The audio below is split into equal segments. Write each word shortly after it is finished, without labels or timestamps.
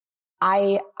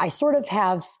I sort of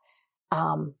have,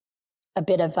 a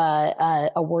bit of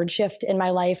a word shift in my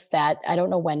life that I don't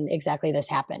know when exactly this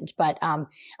happened, but, I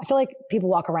feel like people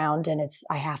walk around and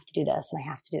I have to do this and I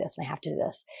have to do this and I have to do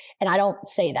this. And I don't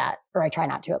say that, or I try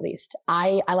not to at least.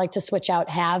 I like to switch out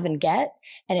have and get,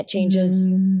 and it changes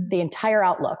the entire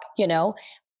outlook, you know?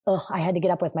 I had to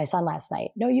get up with my son last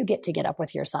night. No, you get to get up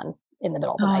with your son in the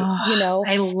middle of the night, you know?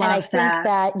 I love and I think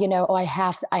that, you know, I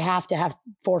have to have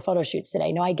 4 photo shoots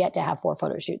today. No, I get to have 4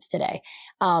 photo shoots today.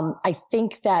 I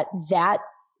think that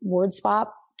word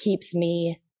swap keeps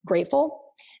me grateful,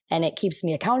 and it keeps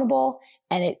me accountable,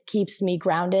 and it keeps me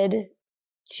grounded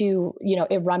to, you know,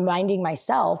 reminding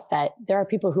myself that there are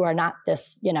people who are not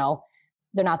this, you know,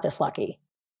 they're not this lucky.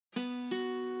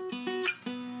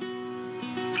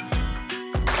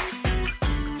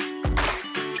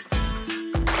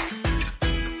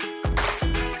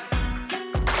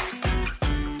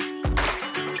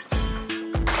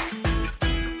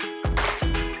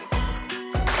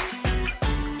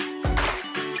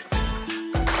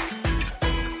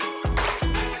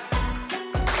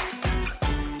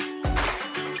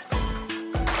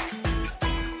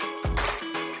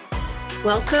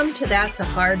 Welcome to That's a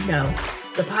Hard No,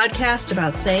 the podcast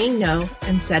about saying no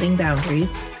and setting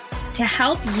boundaries. To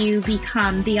help you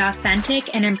become the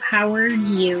authentic and empowered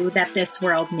you that this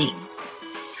world needs.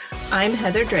 I'm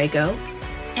Heather Drago.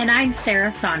 And I'm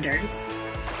Sarah Saunders.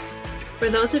 For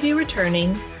those of you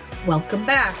returning, welcome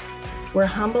back. We're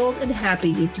humbled and happy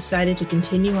you've decided to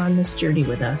continue on this journey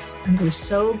with us, and we're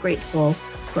so grateful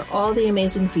for all the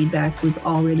amazing feedback we've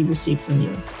already received from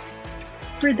you.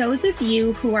 For those of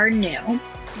you who are new,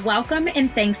 welcome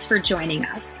and thanks for joining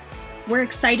us. We're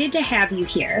excited to have you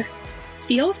here.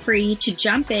 Feel free to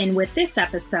jump in with this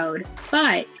episode,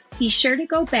 but be sure to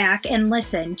go back and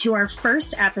listen to our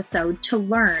first episode to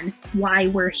learn why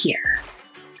we're here.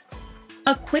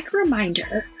 A quick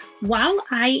reminder, while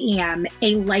I am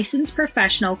a licensed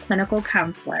professional clinical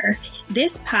counselor,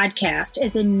 this podcast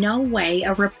is in no way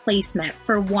a replacement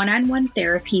for one-on-one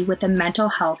therapy with a mental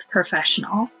health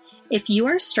professional. If you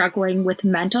are struggling with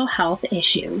mental health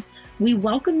issues, we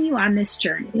welcome you on this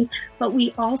journey, but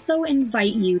we also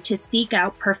invite you to seek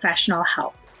out professional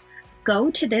help. Go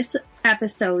to this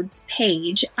episode's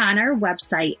page on our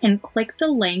website and click the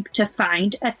link to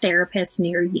find a therapist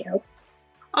near you.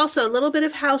 Also, a little bit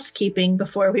of housekeeping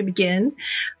before we begin.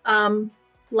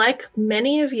 Like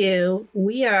many of you,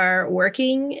 we are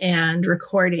working and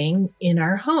recording in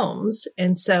our homes,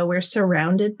 and so we're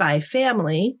surrounded by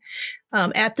family.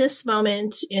 At this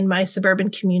moment in my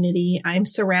suburban community, I'm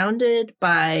surrounded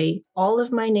by all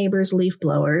of my neighbors' leaf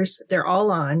blowers. They're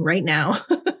all on right now.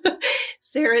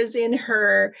 Sarah's in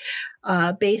her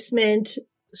basement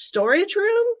storage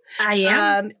room. I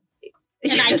am.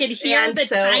 And yes, I could hear the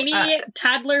tiny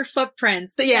toddler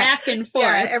footprints back and forth.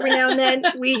 Yeah, every now and then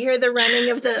we hear the running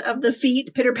of the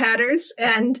feet, pitter patters,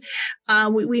 and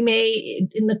we may,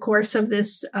 in the course of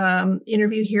this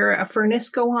interview, hear a furnace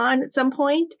go on at some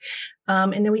point.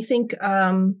 And then we think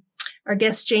our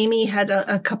guest Jamie had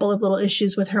a couple of little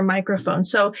issues with her microphone.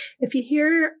 So if you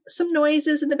hear some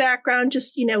noises in the background,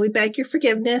 just, you know, we beg your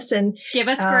forgiveness and give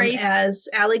us grace. As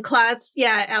Allie Klotz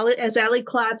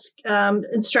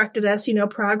instructed us, you know,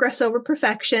 progress over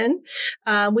perfection.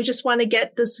 We just want to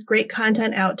get this great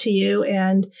content out to you,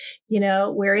 and, you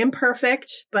know, we're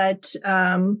imperfect, but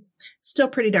still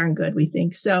pretty darn good, we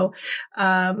think. So,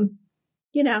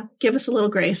 you know, give us a little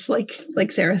grace, like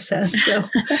Sarah says. So.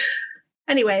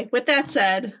 Anyway, with that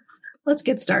said, let's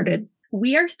get started.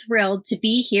 We are thrilled to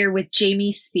be here with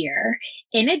Jamie Speer.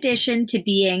 In addition to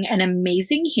being an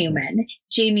amazing human,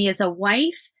 Jamie is a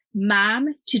wife,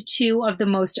 mom to 2 of the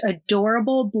most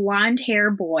adorable blonde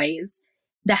hair boys,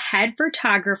 the head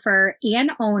photographer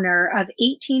and owner of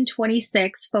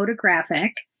 1826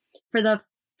 Photographic. For the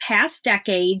past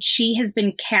decade, she has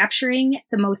been capturing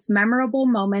the most memorable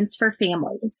moments for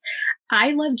families.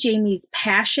 I love Jamie's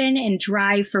passion and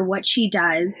drive for what she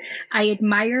does. I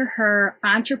admire her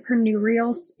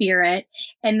entrepreneurial spirit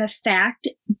and the fact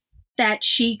that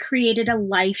she created a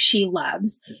life she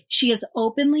loves. She has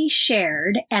openly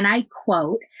shared, and I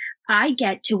quote, "I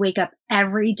get to wake up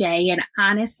every day and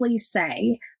honestly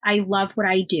say, I love what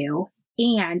I do,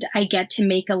 and I get to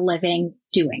make a living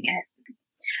doing it."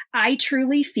 I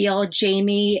truly feel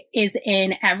Jamie is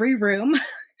in every room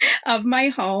of my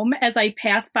home as I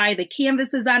pass by the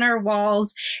canvases on our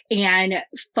walls and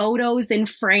photos and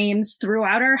frames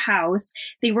throughout our house.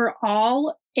 They were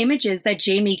all images that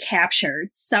Jamie captured.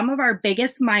 Some of our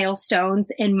biggest milestones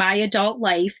in my adult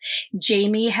life,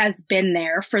 Jamie has been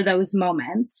there for those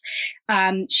moments.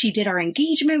 She did our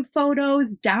engagement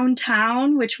photos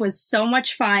downtown, which was so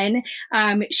much fun.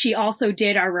 She also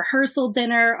did our rehearsal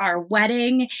dinner, our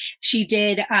wedding. She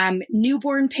did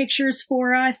newborn pictures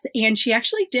for us, and she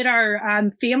actually did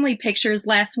our family pictures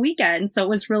last weekend. So it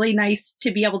was really nice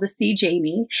to be able to see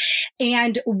Jamie.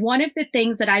 And one of the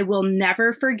things that I will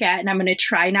never forget, and I'm going to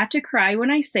try not to cry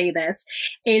when I say this,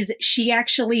 is she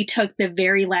actually took the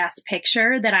very last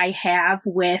picture that I have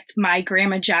with my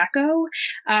grandma Jocko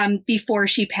before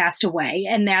she passed away.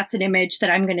 And that's an image that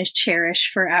I'm going to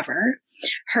cherish forever.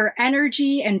 Her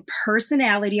energy and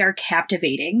personality are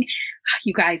captivating.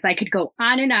 You guys, I could go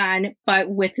on, but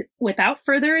without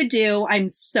further ado, I'm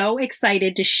so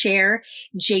excited to share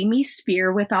Jamie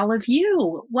Speer with all of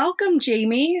you. Welcome,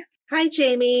 Jamie. Hi,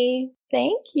 Jamie.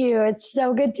 Thank you. It's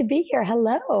so good to be here.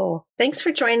 Hello. Thanks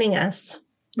for joining us.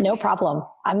 No problem.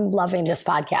 I'm loving this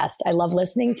podcast. I love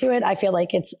listening to it. I feel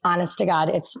like it's honest to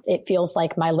God. It feels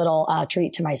like my little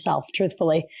treat to myself.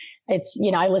 Truthfully, it's,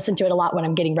 I listen to it a lot when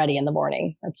I'm getting ready in the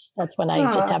morning. That's when I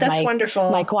just have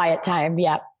my quiet time.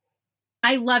 Yeah.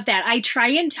 I love that. I try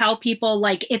and tell people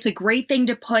like it's a great thing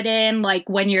to put in like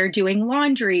when you're doing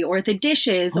laundry or the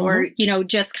dishes or,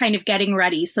 just kind of getting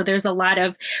ready. So there's a lot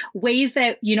of ways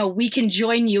that, we can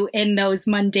join you in those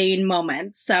mundane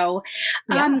moments. So,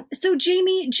 so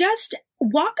Jamie, just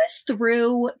walk us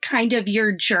through kind of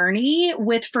your journey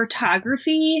with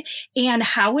photography and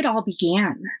how it all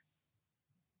began.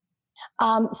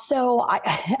 So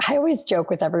I always joke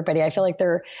with everybody. I feel like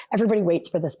everybody waits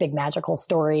for this big magical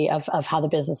story of how the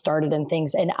business started and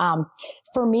things. And,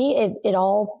 for me, it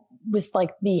all was like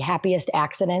the happiest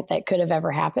accident that could have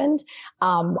ever happened.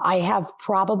 I have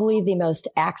probably the most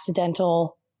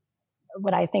accidental,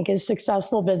 what I think is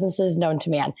successful businesses known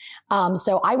to man.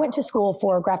 So I went to school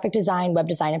for graphic design, web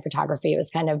design, and photography. It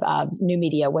was kind of, new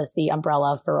media was the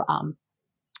umbrella for,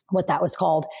 what that was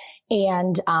called.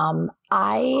 And,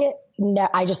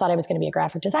 I just thought I was going to be a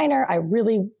graphic designer. I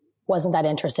really wasn't that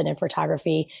interested in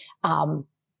photography.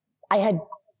 I had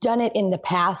done it in the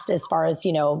past as far as,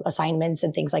 assignments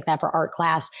and things like that for art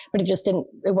class, but it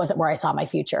wasn't where I saw my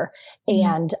future.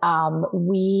 Mm-hmm.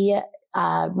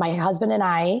 And, my husband and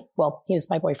I, well, he was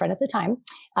my boyfriend at the time.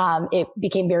 It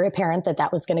became very apparent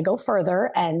that was going to go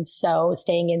further. And so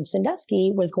staying in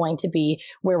Sandusky was going to be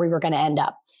where we were going to end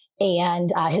up.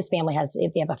 And his family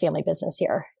they have a family business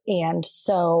here. And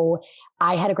so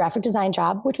I had a graphic design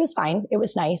job, which was fine. It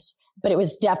was nice, but it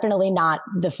was definitely not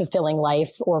the fulfilling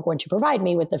life or going to provide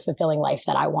me with the fulfilling life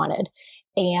that I wanted.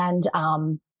 And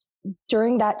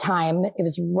during that time, it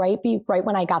was right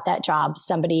when I got that job,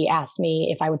 somebody asked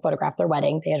me if I would photograph their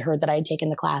wedding. They had heard that I had taken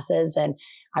the classes, and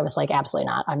I was like, absolutely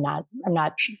not. I'm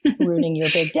not ruining your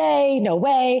big day. No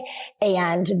way.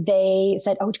 And they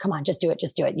said, oh, come on, just do it.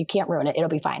 Just do it. You can't ruin it. It'll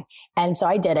be fine. And so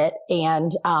I did it,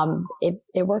 and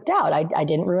it worked out. I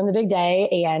didn't ruin the big day,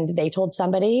 and they told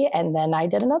somebody, and then I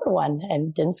did another one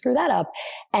and didn't screw that up.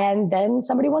 And then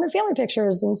somebody wanted family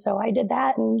pictures. And so I did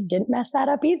that and didn't mess that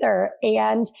up either.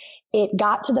 And it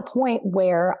got to the point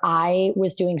where I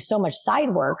was doing so much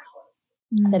side work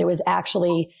that it was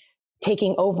actually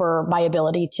taking over my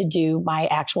ability to do my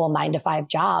actual 9-to-5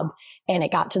 job. And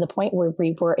it got to the point where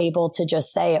we were able to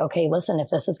just say, okay, listen, if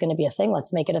this is going to be a thing,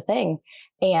 let's make it a thing.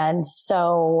 And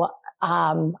so,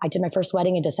 I did my first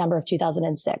wedding in December of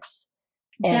 2006.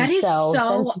 And that is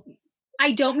so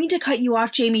I don't mean to cut you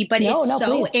off, Jamie, but it's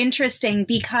so interesting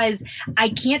because I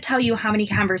can't tell you how many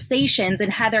conversations,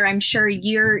 and Heather, I'm sure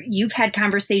you've had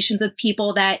conversations with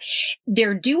people that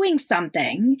they're doing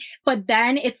something, but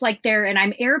then it's like and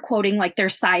I'm air quoting, like their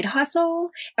side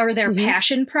hustle or their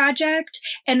passion project.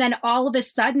 And then all of a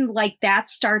sudden, like that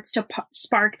starts to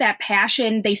spark that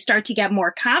passion. They start to get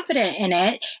more confident in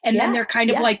it. And then they're kind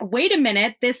of like, wait a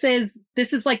minute, this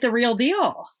is like the real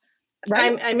deal.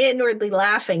 Right. I'm inwardly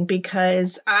laughing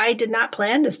because I did not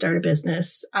plan to start a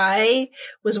business. I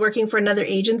was working for another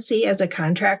agency as a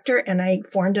contractor, and I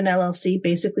formed an LLC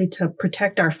basically to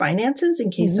protect our finances in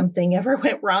case something ever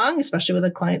went wrong, especially with a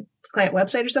client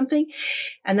website or something.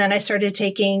 And then I started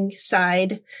taking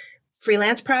side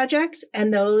freelance projects,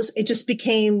 and it just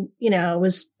became, it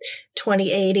was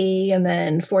 20/80 and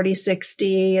then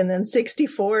 40/60 and then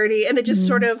 60/40. And it just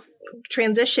sort of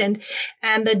transitioned.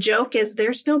 And the joke is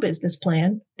there's no business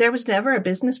plan. There was never a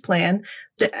business plan.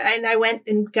 And I went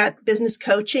and got business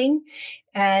coaching,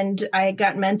 and I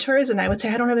got mentors, and I would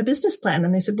say, I don't have a business plan.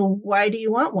 And they said, well, why do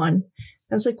you want one?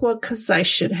 I was like, well, because I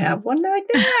should have one. They're like,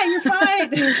 nah, you're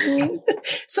fine.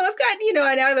 So I've got,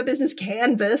 I now have a business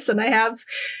canvas, and I have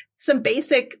some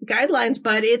basic guidelines,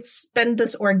 but it's been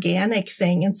this organic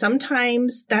thing. And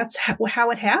sometimes that's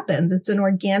how it happens. It's an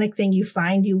organic thing. You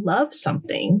find you love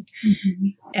something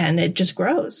and it just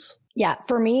grows. Yeah,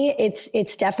 for me,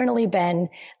 it's definitely been,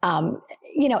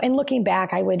 and looking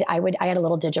back, I had a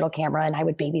little digital camera and I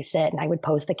would babysit and I would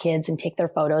pose the kids and take their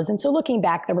photos. And so looking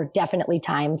back, there were definitely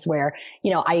times where,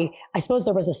 I suppose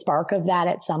there was a spark of that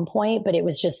at some point, but it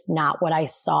was just not what I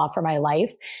saw for my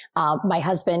life. My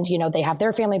husband, they have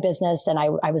their family business and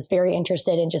I was very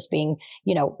interested in just being,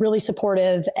 really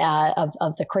supportive,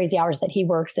 of the crazy hours that he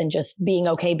works and just being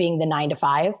okay being the 9 to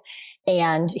 5.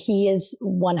 And he is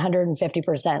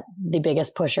 150% the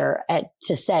biggest pusher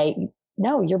to say,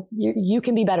 no, you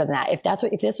can be better than that. If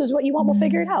this is what you want, we'll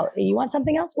figure it out. You want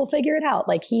something else, we'll figure it out.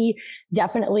 Like he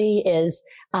definitely is,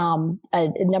 a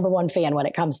number one fan when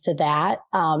it comes to that.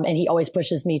 And he always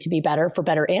pushes me to be better for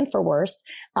better and for worse.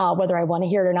 Whether I want to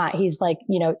hear it or not, he's like,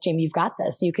 Jamie, you've got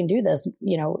this. You can do this.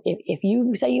 If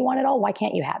you say you want it all, why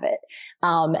can't you have it?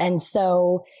 And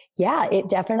so, yeah, it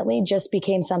definitely just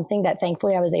became something that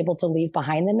thankfully I was able to leave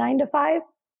behind the 9 to 5,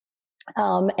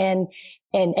 and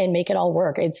make it all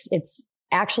work. It's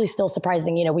actually still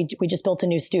surprising. We just built a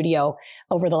new studio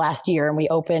over the last year and we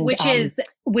opened,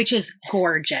 which is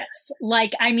gorgeous.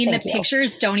 Like, I mean, the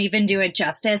pictures don't even do it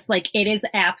justice. Like, it is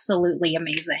absolutely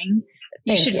amazing.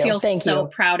 You should feel so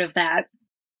proud of that.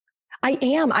 I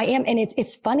am. And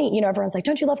it's funny, everyone's like,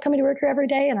 don't you love coming to work here every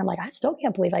day? And I'm like, I still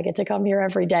can't believe I get to come here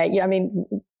every day. I mean,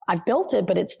 I've built it,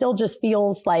 but it still just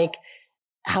feels like,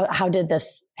 how did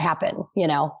this happen?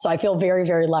 So I feel very,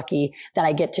 very lucky that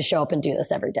I get to show up and do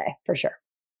this every day for sure.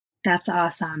 That's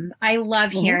awesome. I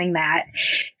love hearing that.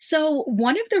 So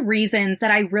one of the reasons that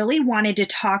I really wanted to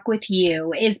talk with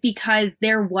you is because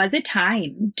there was a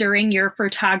time during your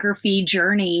photography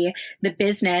journey, the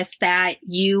business, that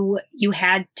you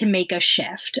had to make a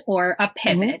shift or a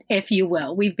pivot, if you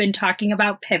will. We've been talking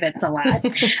about pivots a lot.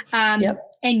 Yep.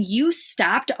 And you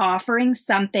stopped offering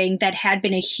something that had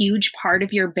been a huge part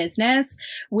of your business,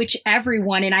 which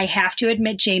everyone, and I have to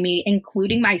admit, Jamie,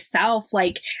 including myself,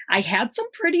 like I had some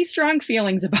pretty strong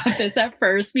feelings about this at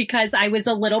first because I was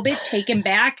a little bit taken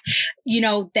back,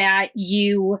 that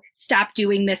you stopped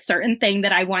doing this certain thing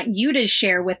that I want you to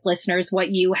share with listeners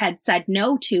what you had said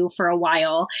no to for a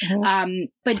while.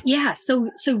 But yeah,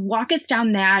 so walk us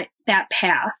down that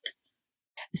path.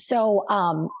 So,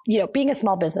 being a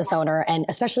small business owner and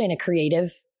especially in a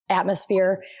creative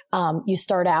atmosphere, you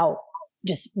start out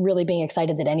just really being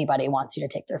excited that anybody wants you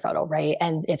to take their photo. Right.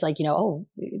 And it's like, oh,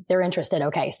 they're interested.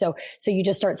 Okay. So you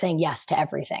just start saying yes to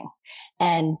everything.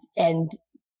 And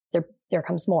there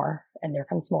comes more and there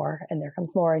comes more and there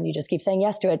comes more. And you just keep saying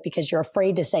yes to it because you're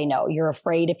afraid to say no. You're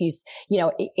afraid if you,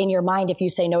 in your mind, if you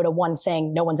say no to one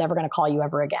thing, no one's ever going to call you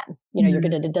ever again. You're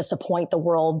going to disappoint the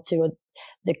world to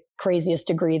the craziest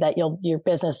degree that your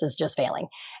business is just failing.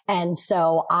 And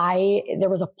so there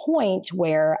was a point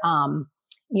where,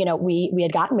 we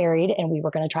had gotten married and we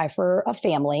were going to try for a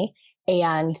family.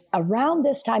 And around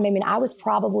this time, I was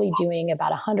probably doing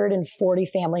about 140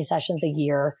 family sessions a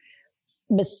year.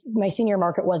 My senior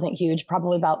market wasn't huge,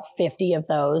 probably about 50 of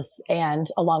those, and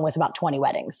along with about 20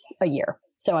 weddings a year.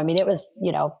 So, it was,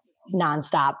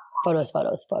 nonstop photos.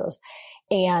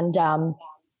 And,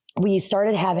 we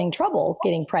started having trouble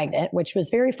getting pregnant, which was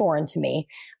very foreign to me,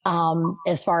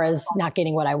 as far as not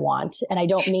getting what I want. And I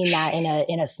don't mean that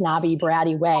in a snobby,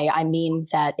 bratty way. I mean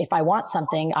that if I want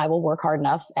something, I will work hard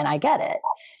enough and I get it.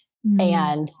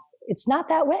 And it's not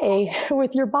that way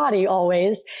with your body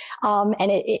always. And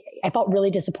I felt really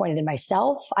disappointed in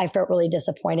myself. I felt really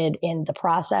disappointed in the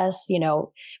process.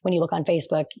 When you look on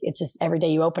Facebook, it's just every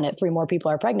day you open it, 3 more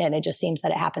people are pregnant. It just seems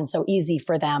that it happens so easy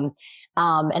for them.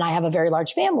 And I have a very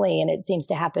large family and it seems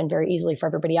to happen very easily for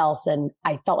everybody else. And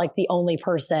I felt like the only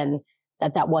person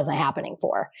that wasn't happening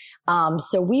for.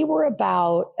 So we were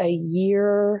about a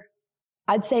year,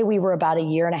 I'd say we were about a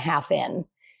year and a half in.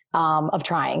 Of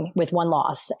trying with one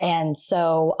loss. And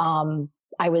so,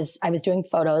 I was doing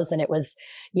photos and it was,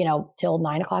 till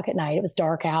 9:00 at night. It was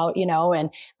dark out, and,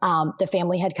 the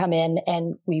family had come in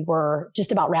and we were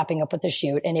just about wrapping up with the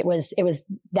shoot. And it was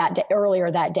that day, earlier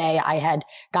that day, I had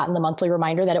gotten the monthly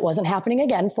reminder that it wasn't happening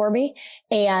again for me.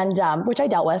 And, which I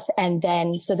dealt with. And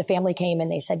then, so the family came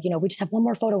and they said, we just have one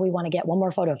more photo. We want to get one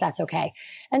more photo if that's okay.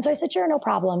 And so I said, sure, no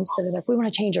problem. So they're like, we want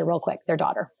to change her real quick, their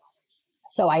daughter.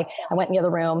 So I went in the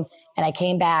other room and I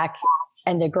came back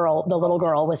and the little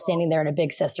girl was standing there in a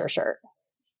big sister shirt.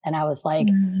 And I was like,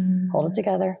 hold it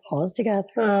together, hold it together,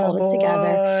 Oh, hold it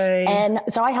together. boy. And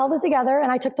so I held it together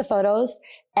and I took the photos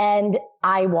and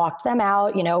I walked them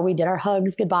out. You know, we did our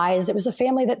hugs, goodbyes. It was a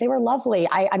family that they were lovely.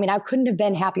 I mean, I couldn't have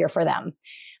been happier for them.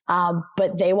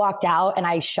 But they walked out and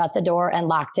I shut the door and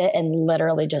locked it and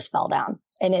literally just fell down.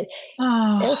 And it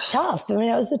was tough. I mean,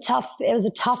 it was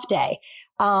a tough day.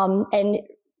 And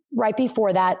right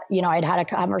before that, you know, I'd had a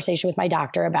conversation with my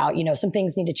doctor about, you know, some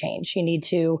things need to change. You need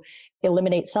to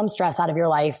eliminate some stress out of your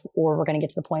life, or we're going to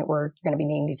get to the point where you're going to be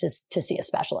needing to see a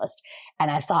specialist. And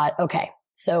I thought, okay,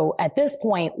 so at this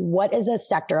point, what is a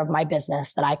sector of my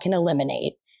business that I can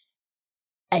eliminate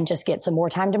and just get some more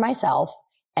time to myself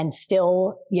and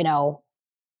still, you know,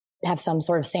 have some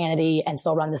sort of sanity and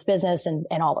still run this business and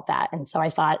all of that. And so I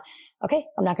thought, okay,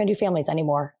 I'm not going to do families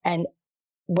anymore. And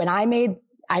when I made,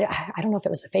 I don't know if it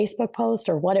was a Facebook post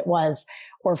or what it was,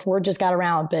 or if word just got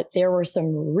around, but there were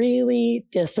some really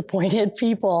disappointed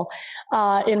people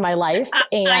in my life.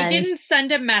 And I didn't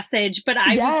send a message, but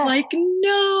I was like,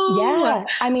 no. Yeah.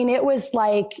 I mean, it was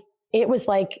like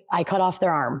I cut off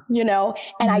their arm, you know,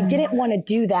 and I didn't want to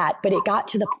do that, but it got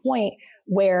to the point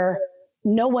where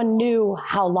no one knew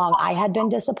how long I had been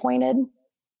disappointed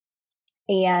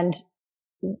and,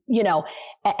 you know,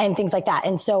 and things like that.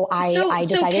 And so I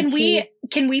decided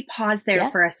can we pause there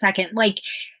for a second? Like,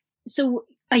 so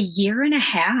a year and a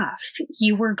half,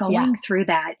 you were going through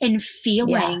that and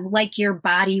feeling like your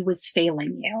body was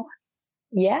failing you.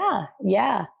 Yeah.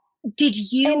 Yeah. Did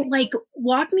you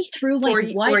walk me through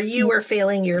or you were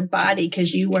failing your body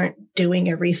because you weren't doing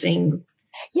everything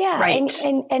right?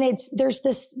 And there's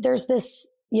this,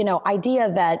 you know,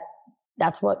 idea that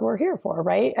that's what we're here for,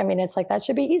 right? I mean, it's like, that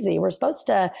should be easy. We're supposed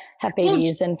to have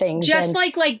babies and things. Just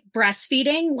like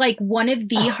breastfeeding, like one of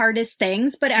the hardest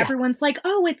things, but everyone's like,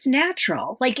 oh, it's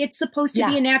natural. Like it's supposed to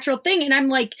be a natural thing. And I'm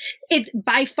like, it's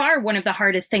by far one of the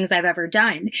hardest things I've ever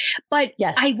done. But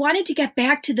I wanted to get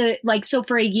back to so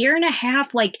for a year and a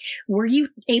half, like, were you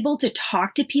able to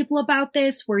talk to people about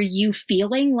this? Were you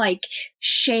feeling like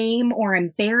shame or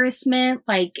embarrassment?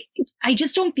 Like, I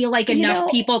just don't feel like enough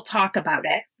people talk about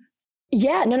it.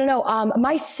 Yeah, no.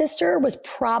 My sister was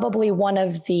probably one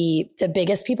of the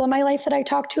biggest people in my life that I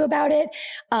talked to about it.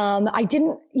 I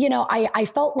didn't, you know, I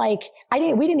felt like we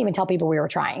didn't even tell people we were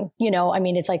trying, you know, I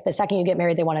mean, it's like the second you get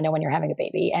married, they want to know when you're having a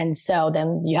baby. And so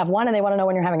then you have one and they want to know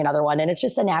when you're having another one. And it's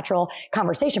just a natural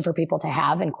conversation for people to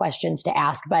have and questions to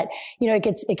ask. But, you know,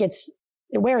 it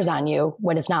wears on you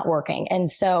when it's not working.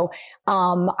 And so,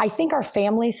 I think our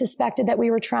family suspected that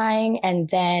we were trying. And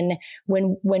then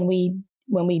when we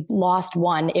lost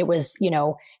one, it was, you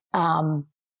know,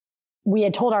 we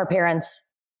had told our parents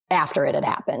after it had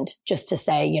happened, just to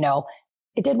say, you know,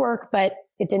 it did work, but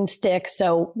it didn't stick.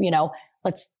 So, you know,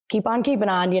 let's keep on keeping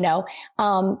on, you know.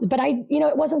 But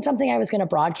it wasn't something I was going to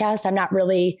broadcast. I'm a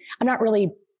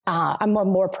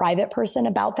more private person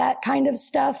about that kind of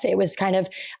stuff. It was kind of,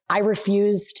 I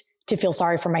refused to feel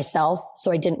sorry for myself.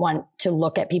 So I didn't want to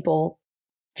look at people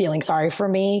feeling sorry for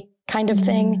me, kind of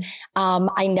thing.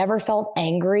 I never felt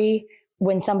angry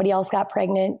when somebody else got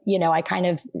pregnant. You know,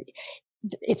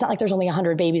 it's not like there's only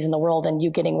 100 babies in the world and you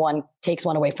getting one takes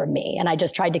one away from me. And I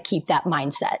just tried to keep that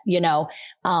mindset, you know,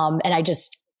 and I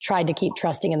just tried to keep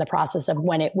trusting in the process of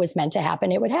when it was meant to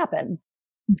happen, it would happen.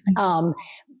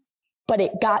 But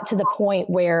it got to the point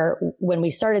where when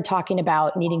we started talking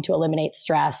about needing to eliminate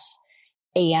stress,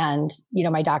 and, you know,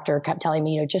 my doctor kept telling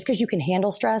me, you know, just because you can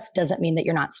handle stress doesn't mean that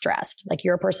you're not stressed. Like,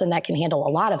 you're a person that can handle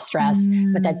a lot of stress,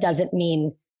 but that doesn't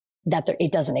mean that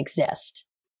it doesn't exist.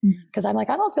 Because I'm like,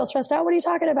 I don't feel stressed out. What are you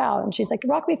talking about? And she's like,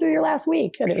 walk me through your last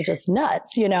week. And it was just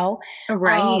nuts, you know?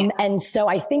 Right. And so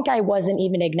I think I wasn't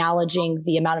even acknowledging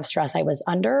the amount of stress I was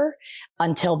under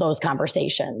until those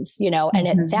conversations, you know? And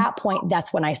at that point,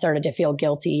 that's when I started to feel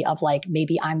guilty of like,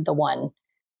 maybe I'm the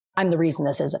reason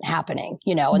this isn't happening,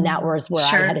 you know? And that was where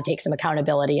I had to take some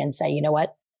accountability and say, you know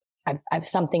what?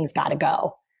 Something's got to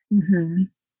go. Mm-hmm.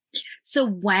 So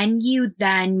when you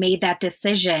then made that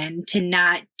decision to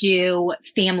not do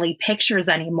family pictures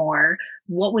anymore,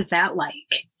 what was that like?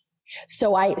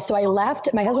 So I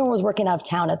left. My husband was working out of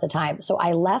town at the time. So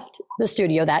I left the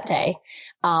studio that day.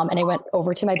 And I went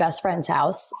over to my best friend's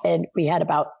house, and we had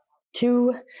about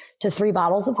 2 to 3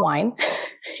 bottles of wine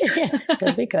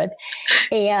because we could.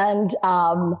 And,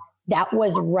 that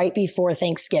was right before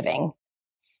Thanksgiving.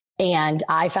 And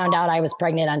I found out I was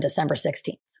pregnant on December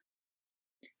 16th.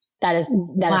 That is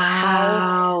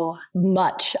how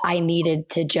much I needed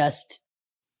to just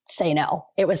say no.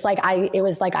 It was like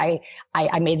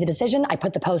I made the decision. I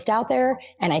put the post out there,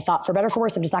 and I thought, for better or for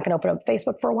worse, I'm just not going to open up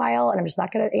Facebook for a while, and I'm just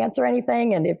not going to answer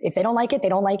anything. And if they don't like it, they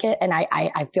don't like it. And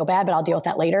I feel bad, but I'll deal with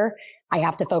that later. I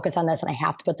have to focus on this and I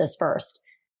have to put this first.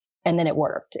 And then it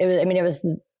worked. It was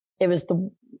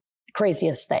the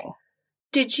craziest thing.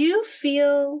 Did you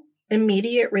feel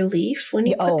immediate relief when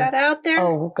you put that out there?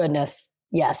 Oh, goodness.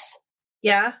 Yes.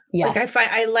 Yeah? Yes. Like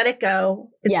I let it go.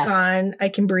 It's gone. I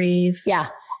can breathe. Yeah.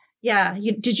 Yeah.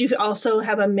 Did you also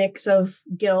have a mix of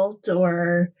guilt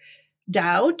or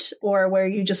doubt, or were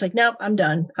you just like, nope, I'm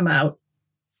done. I'm out?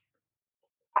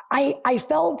 I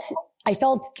felt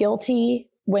guilty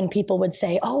when people would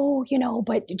say, oh,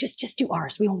 but just do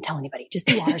ours. We won't tell anybody. Just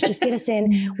do ours. Just get us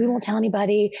in. We won't tell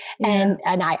anybody. Yeah.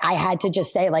 And I had to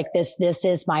just say like, this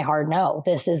is my hard no.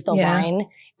 This is the line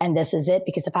and this is it.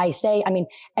 Because if I say,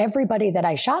 everybody that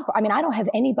I shot for, I don't have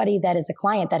anybody that is a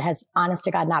client that has honest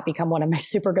to God not become one of my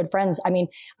super good friends.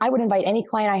 I would invite any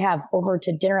client I have over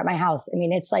to dinner at my house.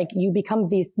 It's like you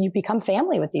become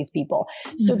family with these people.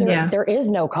 So there is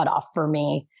no cutoff for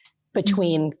me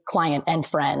between client and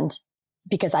friend.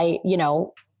 Because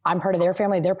I'm part of their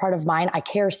family. They're part of mine. I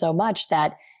care so much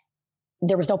that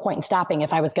there was no point in stopping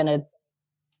if I was going to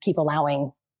keep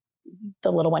allowing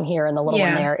the little one here and the little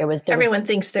one there. Everyone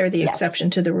thinks they're the exception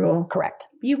to the rule. Correct.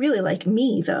 You really like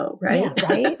me though, right? Yeah,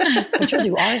 right. But you'll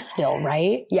do ours still,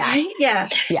 right? Yeah. Right? Yeah.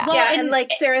 Yeah. Well, and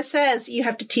like Sarah says, you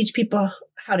have to teach people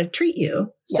how to treat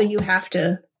you. So you have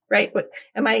to. Right? What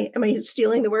am I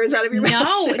stealing the words out of your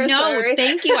mouth? No, Sorry.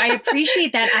 Thank you. I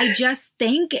appreciate that. I just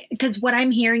think, because what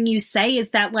I'm hearing you say is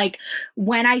that like,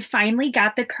 when I finally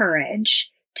got the courage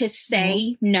to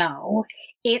say no,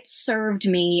 it served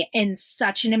me in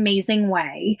such an amazing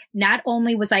way. Not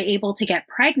only was I able to get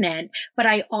pregnant, but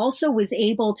I also was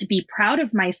able to be proud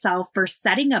of myself for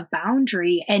setting a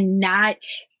boundary and not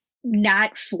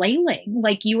flailing.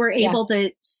 Like you were able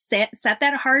to set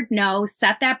that hard no,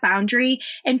 set that boundary,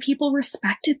 and people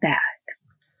respected that.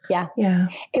 Yeah. Yeah.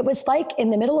 It was like in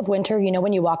the middle of winter,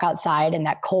 when you walk outside and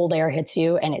that cold air hits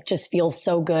you and it just feels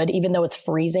so good, even though it's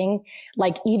freezing.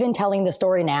 Like even telling the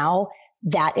story now,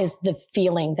 that is the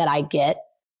feeling that I get,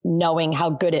 knowing how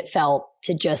good it felt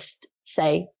to just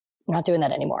say, I'm not doing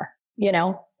that anymore.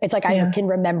 It's like I can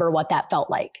remember what that felt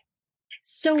like.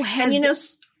 So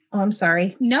oh, I'm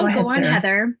sorry. No, go on, Sarah.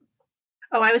 Heather.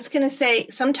 Oh, I was going to say,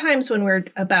 sometimes when we're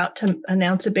about to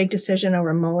announce a big decision or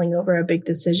we're mulling over a big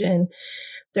decision,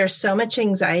 there's so much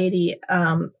anxiety,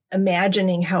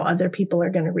 imagining how other people are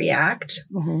going to react.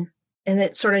 Mm-hmm. And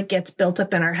it sort of gets built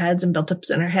up in our heads.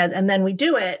 And then we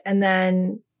do it. And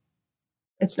then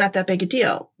it's not that big a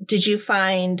deal. Did you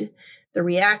find the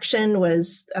reaction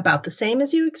was about the same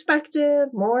as you expected,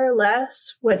 more or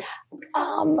less?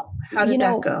 How did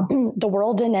that go? The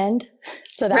world didn't end.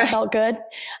 So that felt good.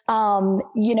 I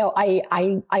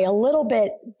a little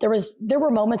bit, there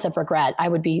were moments of regret. I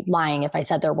would be lying if I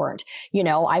said there weren't.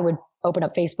 I would open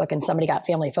up Facebook and somebody got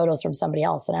family photos from somebody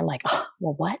else. And I'm like, oh,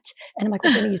 well, what? And I'm like,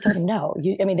 well, Jimmy, you told them no.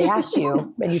 They asked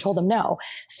you and you told them no.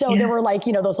 So there were like,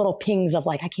 those little pings of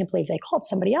like, I can't believe they called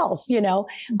somebody else,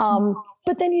 Mm-hmm.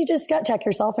 But then you just gut check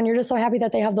yourself and you're just so happy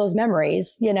that they have those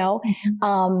memories,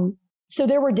 Mm-hmm. So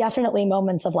there were definitely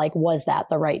moments of like, was that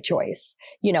the right choice?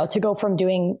 To go from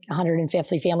doing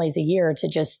 150 families a year to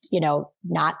just,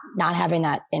 not having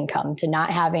that income, to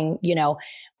not having,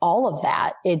 all of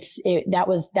that. That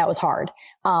was hard.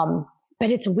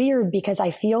 But it's weird because I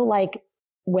feel like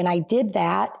when I did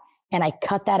that and I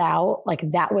cut that out, like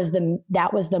that was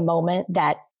the moment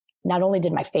that not only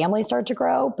did my family start to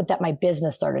grow, but that my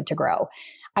business started to grow.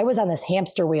 I was on this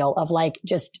hamster wheel of like,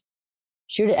 just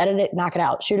shoot it, edit it, knock it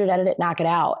out, shoot it, edit it, knock it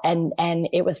out. And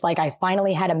it was like, I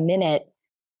finally had a minute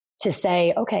to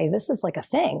say, okay, this is like a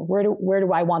thing. Where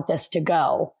do I want this to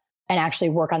go? And actually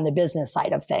work on the business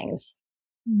side of things.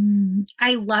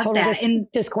 I love that.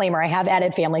 And disclaimer, I have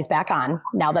added families back on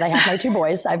now that I have my 2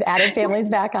 boys. I've added families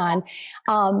back on.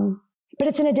 But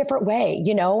it's in a different way.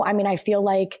 I feel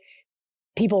like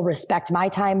people respect my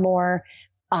time more.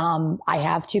 I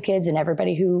have 2 kids and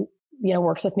everybody who,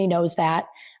 works with me knows that.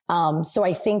 So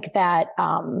I think that,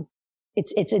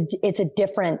 it's a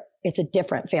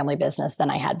different family business than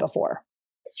I had before.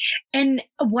 And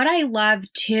what I love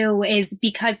too is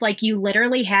because like you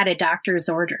literally had a doctor's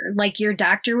order, like your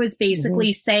doctor was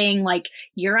basically saying like,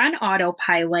 you're on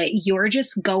autopilot. You're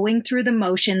just going through the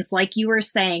motions. Like you were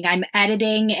saying, I'm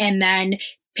editing and then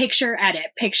picture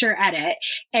edit.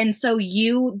 And so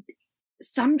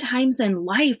sometimes in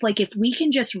life, like if we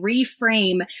can just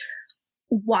reframe,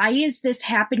 why is this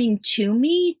happening to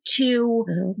me, to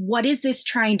what is this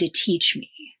trying to teach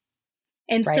me?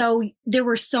 And so there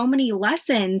were so many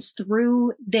lessons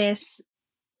through this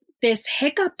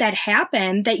hiccup that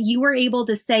happened that you were able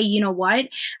to say, you know what,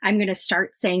 I'm going to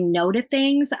start saying no to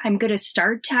things. I'm going to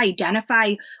start to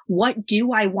identify what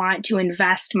do I want to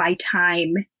invest my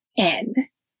time in.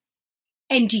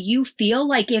 And do you feel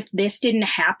like if this didn't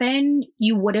happen,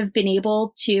 you would have been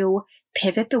able to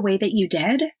pivot the way that you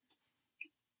did?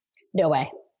 No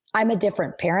way. I'm a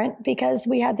different parent because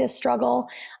we had this struggle.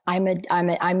 I'm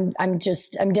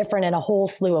different in a whole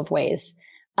slew of ways.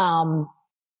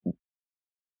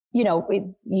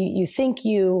 You think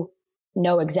you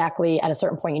know exactly at a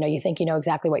certain point, you think you know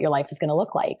exactly what your life is going to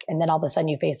look like. And then all of a sudden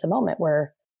you face a moment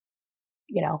where,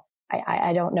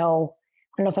 I don't know.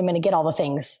 I don't know if I'm going to get all the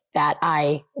things that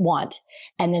I want.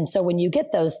 And then so when you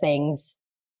get those things,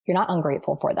 you're not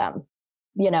ungrateful for them.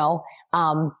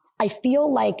 I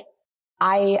feel like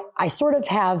I sort of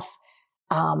have,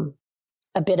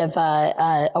 a bit of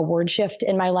a word shift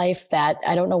in my life that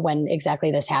I don't know when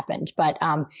exactly this happened, but,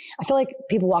 I feel like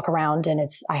people walk around and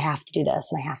I have to do this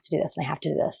and I have to do this and I have to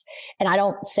do this. And I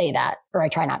don't say that, or I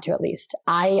try not to at least.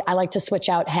 I like to switch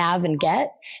out have and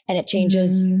get, and it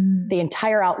changes the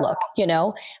entire outlook,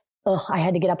 I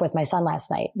had to get up with my son last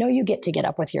night. No, you get to get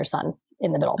up with your son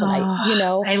in the middle of the night, I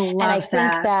love and I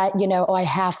think that,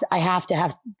 I have to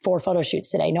have 4 photo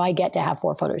shoots today. No, I get to have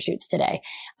 4 photo shoots today.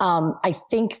 I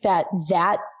think that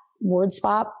word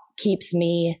swap keeps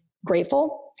me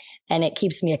grateful, and it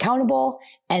keeps me accountable,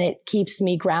 and it keeps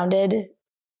me grounded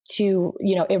to,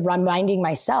 reminding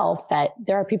myself that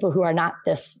there are people who are not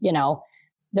this,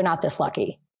 they're not this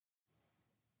lucky.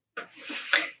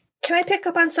 Can I pick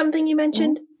up on something you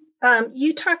mentioned?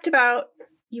 You talked about,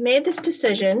 you made this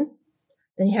decision,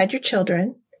 then you had your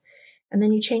children, and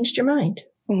then you changed your mind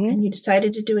and you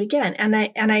decided to do it again. And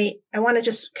I want to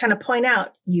just kind of point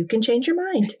out, you can change your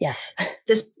mind. Yes.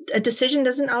 A decision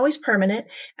isn't always permanent.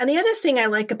 And the other thing I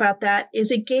like about that is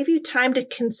it gave you time to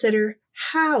consider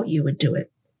how you would do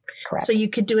it. Correct. So you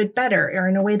could do it better or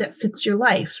in a way that fits your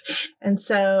life. And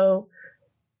so,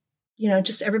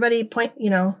 just everybody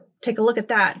take a look at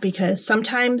that, because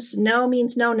sometimes no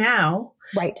means no now.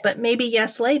 Right. But maybe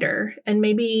yes later, and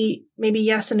maybe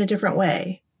yes in a different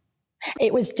way.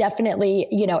 It was definitely,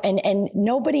 and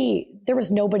there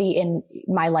was nobody in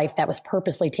my life that was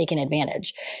purposely taking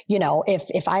advantage.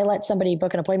 If I let somebody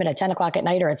book an appointment at 10 o'clock at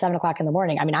night or at 7 o'clock in the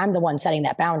morning, I'm the one setting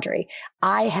that boundary.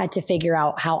 I had to figure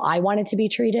out how I wanted to be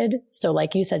treated. So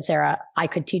like you said, Sarah, I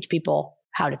could teach people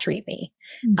how to treat me.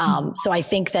 So I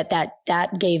think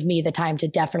that gave me the time to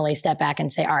definitely step back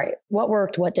and say, all right, what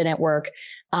worked, what didn't work,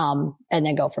 and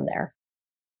then go from there.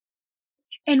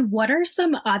 And what are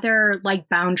some other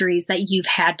boundaries that you've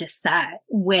had to set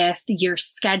with your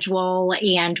schedule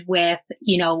and with,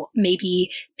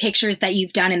 maybe pictures that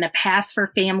you've done in the past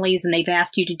for families and they've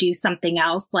asked you to do something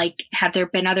else? Have there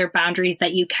been other boundaries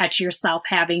that you catch yourself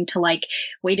having to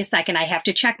wait a second, I have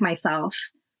to check myself?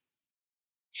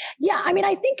 Yeah.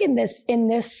 I think in this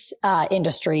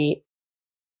industry,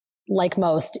 like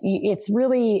most, it's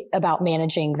really about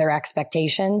managing their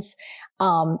expectations.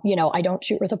 I don't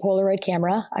shoot with a Polaroid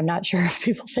camera. I'm not sure if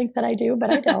people think that I do,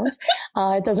 but I don't.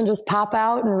 It doesn't just pop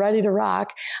out and ready to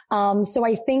rock. So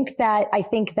I think that,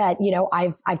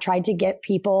 I've tried to get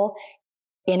people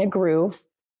in a groove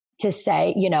to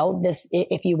say, this,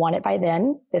 if you want it by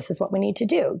then, this is what we need to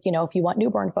do. If you want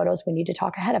newborn photos, we need to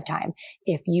talk ahead of time.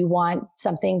 If you want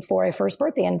something for a first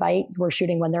birthday invite, we're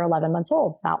shooting when they're 11 months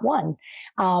old, not 1.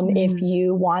 If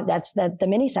you want, that's the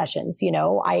mini sessions.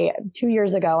 2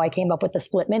 years ago, I came up with the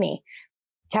split mini.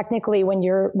 Technically,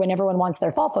 when everyone wants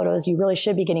their fall photos, you really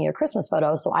should be getting your Christmas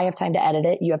photos. So I have time to edit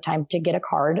it. You have time to get a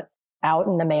card out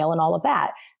in the mail and all of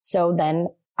that. So then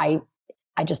I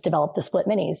just developed the split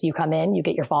minis. You come in, you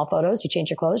get your fall photos, you change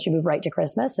your clothes, you move right to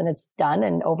Christmas, and it's done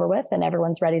and over with, and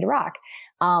everyone's ready to rock.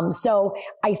 So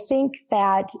I think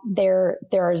that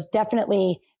there's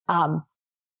definitely been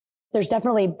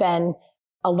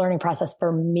a learning process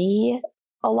for me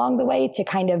along the way to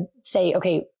kind of say,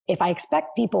 okay, if I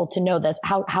expect people to know this,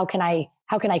 how can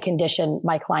I condition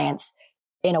my clients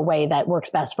in a way that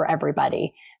works best for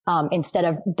everybody? Instead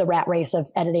of the rat race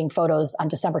of editing photos on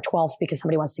December 12th because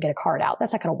somebody wants to get a card out.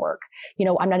 That's not going to work.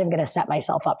 I'm not even going to set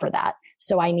myself up for that.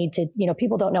 So I need to,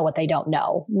 people don't know what they don't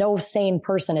know. No sane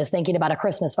person is thinking about a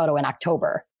Christmas photo in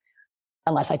October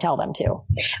unless I tell them to,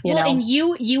 And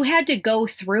you had to go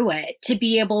through it to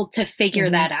be able to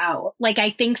figure that out. I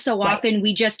think so often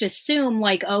we just assume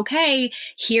okay,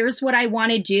 here's what I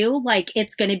want to do.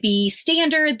 It's going to be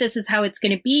standard. This is how it's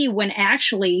going to be, when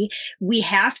actually we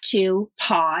have to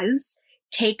pause,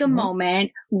 take a moment,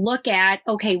 look at,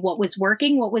 okay, what was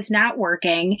working, what was not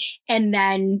working, and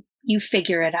then you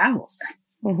figure it out.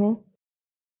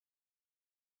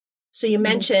 So you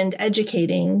mentioned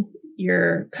educating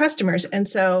your customers. And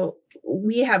so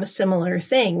we have a similar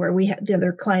thing where we have the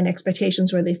other client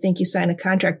expectations where they think you sign a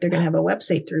contract, they're going to have a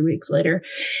website 3 weeks later.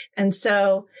 And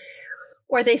so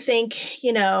Or they think,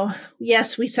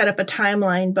 yes, we set up a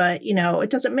timeline, but, it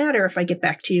doesn't matter if I get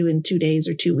back to you in 2 days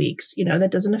or 2 weeks,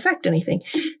 that doesn't affect anything.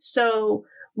 So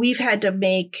we've had to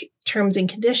make terms and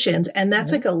conditions, and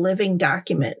that's like a living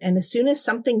document. And as soon as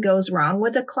something goes wrong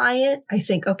with a client, I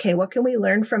think, okay, what can we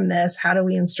learn from this? How do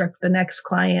we instruct the next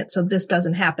client so this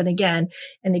doesn't happen again?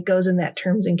 And it goes in that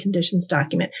terms and conditions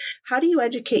document. How do you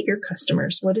educate your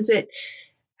customers? What is it?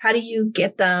 How do you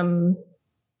get them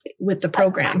with the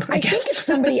program? I guess.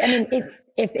 Think if somebody,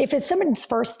 if it's someone's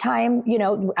first time,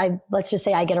 let's just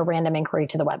say I get a random inquiry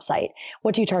to the website.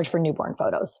 What do you charge for newborn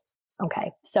photos?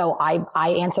 Okay. So I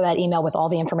answer that email with all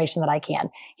the information that I can.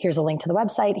 Here's a link to the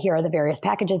website. Here are the various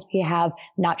packages we have.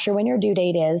 Not sure when your due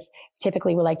date is.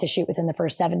 Typically we like to shoot within the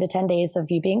first 7 to 10 days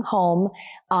of you being home.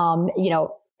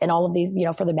 And all of these,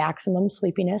 for the maximum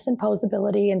sleepiness and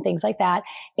posability and things like that.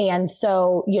 And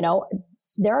so,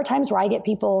 there are times where I get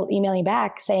people emailing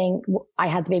back saying, I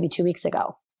had the baby 2 weeks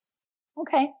ago.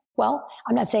 Okay. Well,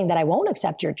 I'm not saying that I won't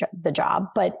accept the job,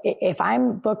 but if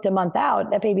I'm booked a month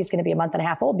out, that baby's going to be a month and a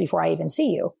half old before I even see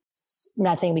you. I'm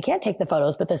not saying we can't take the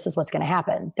photos, but this is what's going to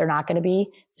happen. They're not going to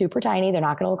be super tiny. They're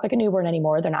not going to look like a newborn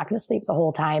anymore. They're not going to sleep the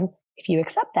whole time. If you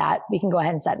accept that, we can go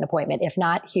ahead and set an appointment. If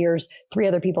not, here's 3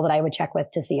 other people that I would check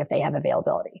with to see if they have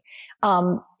availability.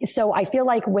 So I feel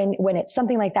like when it's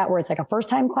something like that, where it's like a first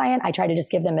time client, I try to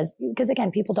just give them because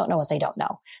again, people don't know what they don't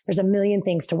know. There's a million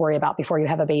things to worry about before you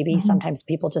have a baby. Mm-hmm. Sometimes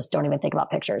people just don't even think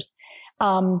about pictures.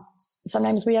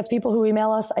 Sometimes we have people who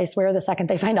email us, I swear, the second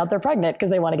they find out they're pregnant because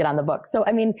they want to get on the book. So,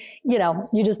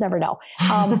 you just never know.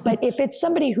 But if it's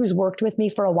somebody who's worked with me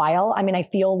for a while, I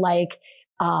feel like,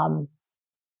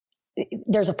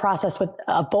 there's a process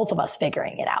of both of us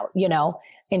figuring it out,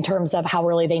 in terms of how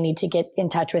early they need to get in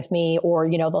touch with me, or,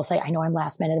 they'll say, I know I'm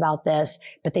last minute about this,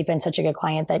 but they've been such a good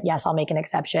client that yes, I'll make an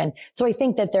exception. So I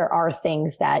think that there are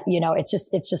things that,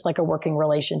 it's just like a working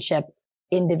relationship,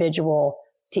 individual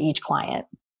to each client.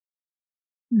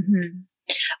 Mm-hmm.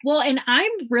 Well, and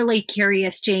I'm really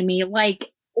curious, Jamie,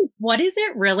 what is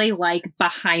it really like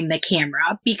behind the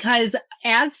camera? Because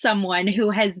as someone who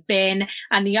has been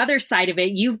on the other side of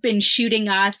it, you've been shooting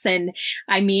us. And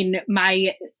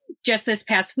just this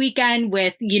past weekend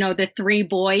with, the 3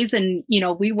 boys, and,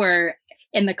 we were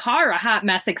in the car, a hot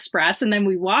mess express, and then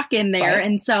we walk in there. Right.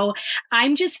 And so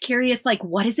I'm just curious,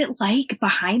 what is it like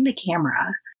behind the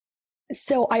camera?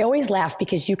 So I always laugh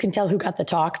because you can tell who got the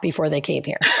talk before they came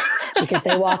here, because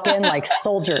they walk in like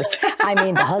soldiers.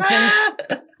 The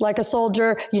husband's like a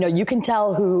soldier. You can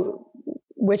tell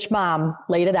which mom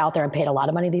laid it out there and paid a lot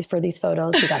of money for these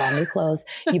photos. We got all new clothes.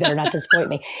 You better not disappoint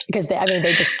me, because they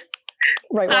just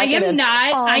right. I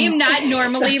am not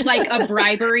normally like a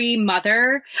bribery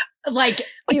mother.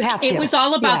 You have to. It was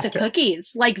all about the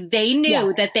cookies. They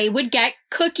knew that they would get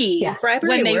cookies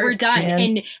when they were done. Man.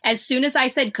 And as soon as I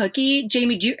said cookie,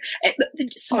 Jamie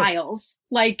smiles.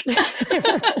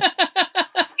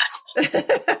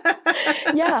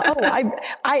 Yeah. Oh,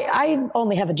 I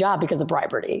only have a job because of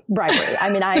bribery.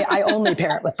 I only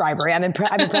pair it with bribery. I'm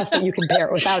impressed that you can pair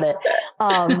it without it.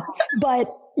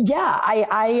 But yeah,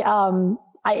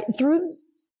 I through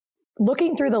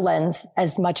looking through the lens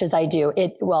as much as I do,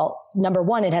 number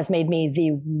one, it has made me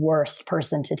the worst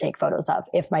person to take photos of.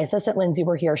 If my assistant Lindsay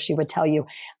were here, she would tell you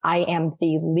I am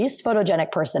the least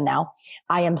photogenic person now.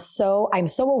 I'm so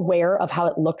aware of how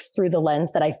it looks through the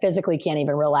lens that I physically can't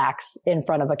even relax in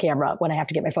front of a camera when I have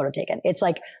to get my photo taken. It's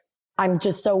like, I'm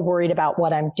just so worried about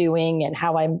what I'm doing and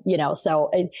how I'm,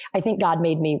 so I think God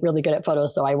made me really good at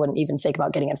photos, so I wouldn't even think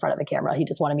about getting in front of the camera. He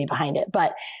just wanted me behind it.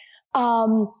 But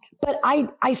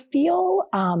I feel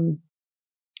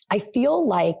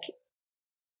like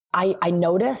I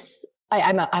notice,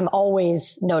 I'm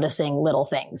always noticing little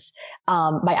things.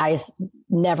 My eyes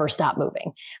never stop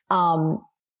moving. And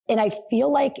I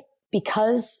feel like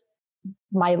because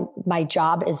my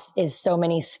job is so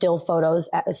many still photo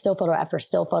after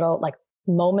still photo, like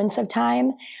moments of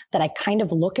time, that I kind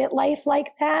of look at life like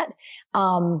that.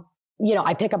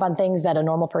 I pick up on things that a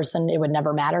normal person, it would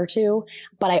never matter to,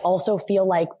 but I also feel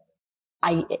like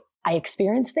I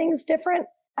experience things different.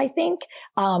 I think,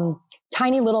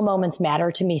 tiny little moments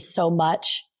matter to me so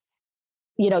much.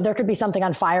 There could be something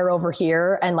on fire over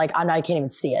here and I can't even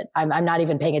see it. I'm not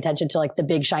even paying attention to the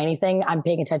big shiny thing. I'm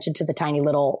paying attention to the tiny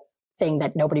little thing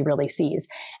that nobody really sees.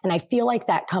 And I feel like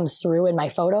that comes through in my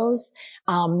photos.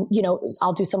 I'll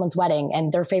do someone's wedding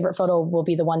and their favorite photo will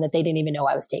be the one that they didn't even know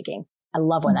I was taking. I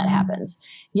love when that happens.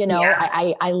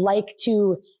 I like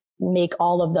to make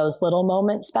all of those little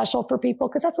moments special for people,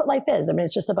 because that's what life is.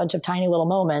 It's just a bunch of tiny little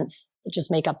moments that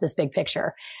just make up this big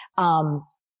picture.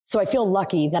 So I feel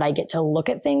lucky that I get to look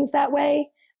at things that way.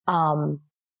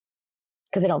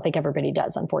 because I don't think everybody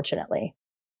does, unfortunately.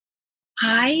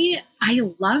 I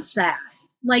love that.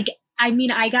 Like, I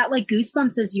mean, I got like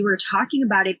goosebumps as you were talking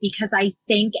about it, because I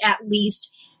think at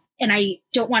least, and I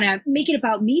don't want to make it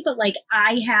about me, but like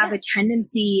I have a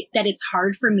tendency that it's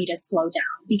hard for me to slow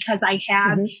down because I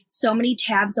have so many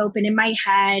tabs open in my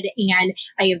head, and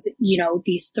I have, you know,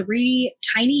 these 3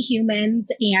 tiny humans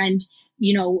and,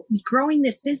 you know, growing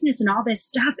this business and all this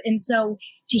stuff. And so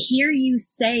to hear you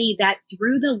say that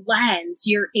through the lens,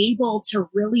 you're able to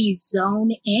really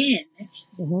zone in,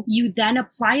 you then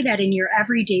apply that in your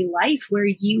everyday life where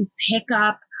you pick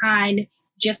up on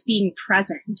just being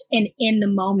present and in the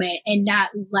moment and not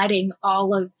letting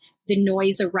all of the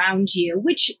noise around you,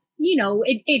 which, you know,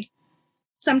 it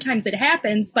sometimes it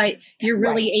happens, but you're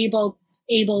really able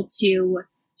to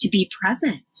be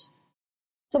present.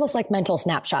 It's almost like mental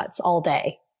snapshots all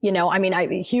day. You know, I mean,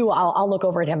 Hugh, I'll look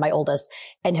over at him, my oldest,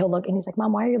 and he'll look and he's like,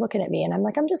 Mom, why are you looking at me? And I'm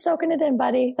like, I'm just soaking it in,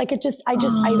 buddy. Like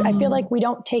I feel like we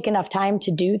don't take enough time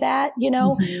to do that, you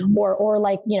know, or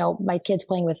like, you know, my kids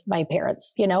playing with my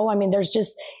parents, you know, I mean, there's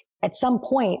just at some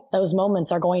point, those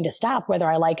moments are going to stop whether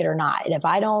I like it or not. And if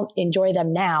I don't enjoy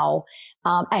them now,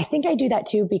 I think I do that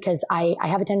too, because I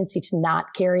have a tendency to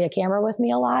not carry a camera with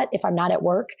me a lot if I'm not at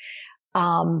work.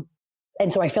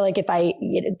 And so I feel like I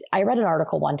read an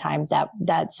article one time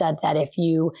that said that if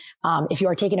you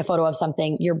are taking a photo of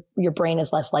something, your brain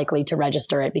is less likely to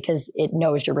register it because it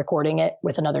knows you're recording it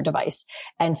with another device.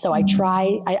 And so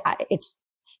it's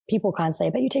people constantly,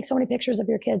 but you take so many pictures of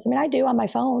your kids. I mean, I do on my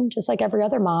phone, just like every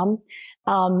other mom.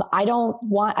 I don't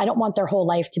want their whole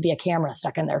life to be a camera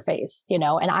stuck in their face, you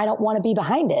know, and I don't want to be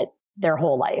behind it their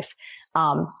whole life.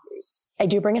 I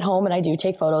do bring it home and I do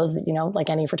take photos, you know, like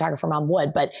any photographer mom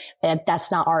would, but that's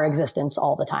not our existence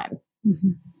all the time.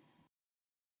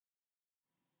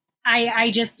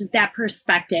 I just, that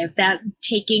perspective, that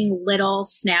taking little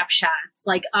snapshots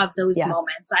like of those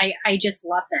moments, I just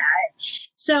love that.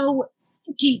 So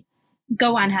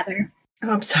go on, Heather.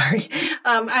 Oh, I'm sorry.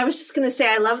 I was just going to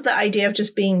say, I love the idea of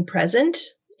just being present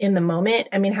in the moment.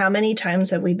 I mean, how many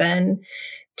times have we been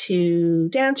to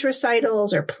dance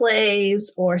recitals or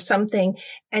plays or something,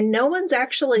 and no one's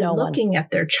actually looking at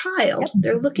their child.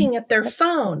 They're looking at their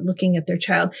phone, looking at their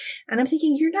child. And I'm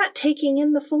thinking, you're not taking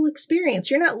in the full experience.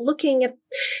 You're not looking at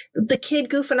the kid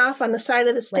goofing off on the side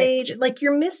of the stage. Like,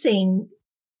 you're missing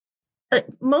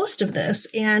most of this.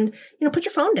 And, you know, put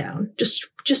your phone down.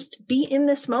 Just be in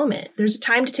this moment. There's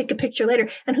time to take a picture later.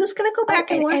 And who's going to go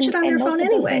back and watch it on their phone anyway?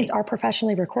 Those things are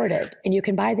professionally recorded, and you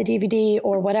can buy the DVD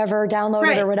or whatever, download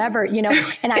it or whatever, you know.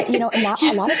 And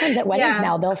a lot of times at weddings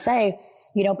now, they'll say,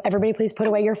 you know, everybody please put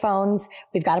away your phones.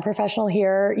 We've got a professional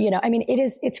here. You know, I mean,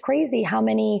 it's crazy how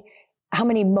many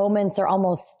moments are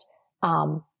almost,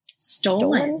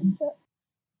 stolen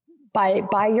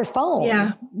by your phone.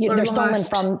 Yeah. They're stolen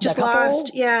from just the couple.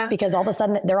 Lost. Yeah. Because all of a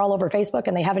sudden they're all over Facebook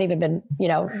and they haven't even been, you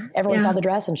know, everyone saw the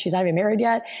dress and she's not even married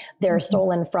yet. They're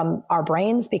stolen from our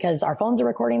brains because our phones are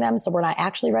recording them. So we're not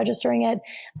actually registering it.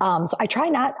 So I try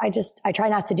not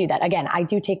to do that. Again, I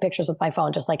do take pictures with my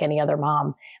phone just like any other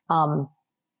mom.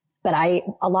 But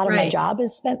a lot of my job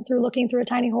is spent through looking through a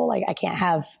tiny hole. Like I can't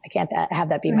have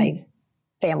that be my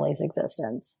family's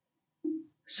existence.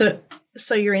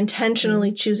 So you're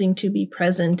intentionally choosing to be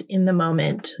present in the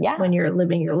moment when you're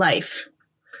living your life.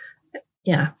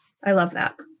 Yeah, I love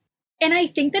that. And I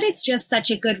think that it's just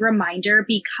such a good reminder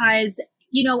because,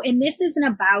 you know, and this isn't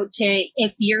about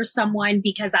if you're someone,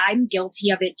 because I'm guilty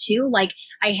of it too. Like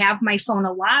I have my phone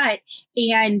a lot,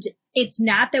 and it's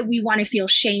not that we want to feel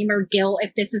shame or guilt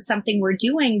if this is something we're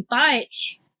doing, but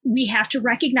we have to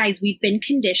recognize we've been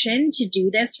conditioned to do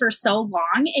this for so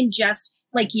long, and just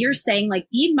like you're saying, like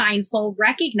be mindful,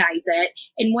 recognize it.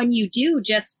 And when you do,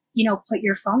 just, you know, put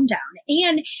your phone down.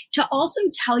 And to also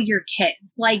tell your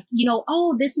kids, like, you know,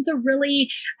 oh, this is I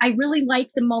really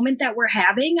like the moment that we're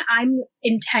having. I'm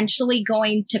intentionally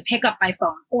going to pick up my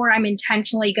phone, or I'm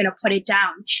intentionally going to put it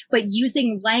down, but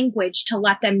using language to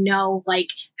let them know like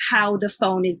how the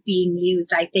phone is being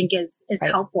used, I think is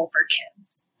helpful for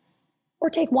kids. Or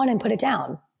take one and put it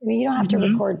down. I mean, you don't have to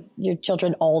record your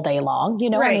children all day long,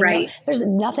 you know? There's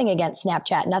nothing against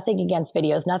Snapchat, nothing against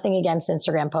videos, nothing against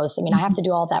Instagram posts. I mean, I have to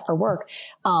do all of that for work.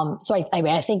 So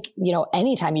I think, you know,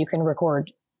 anytime you can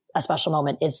record a special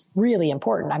moment is really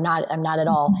important. I'm not at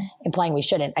all implying we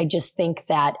shouldn't. I just think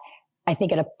at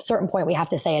a certain point we have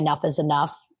to say enough is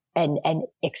enough and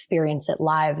experience it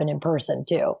live and in person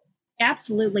too.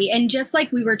 Absolutely. And just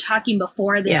like we were talking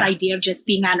before, this idea of just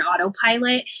being on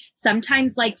autopilot,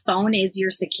 sometimes like phone is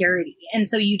your security. And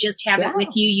so you just have it with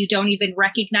you. You don't even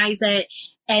recognize it.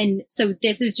 And so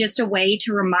this is just a way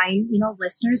to remind, you know,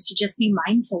 listeners to just be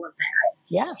mindful of that.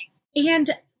 Yeah. And,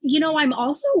 I'm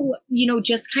also,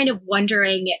 just kind of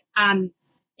wondering, and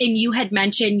you had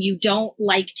mentioned you don't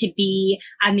like to be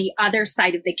on the other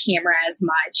side of the camera as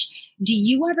much. Do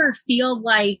you ever feel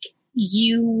like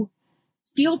you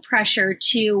feel pressure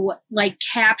to like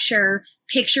capture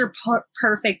picture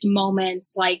perfect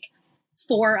moments like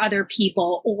for other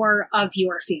people or of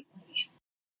your family?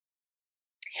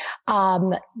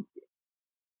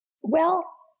 Well,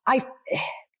 I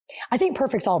think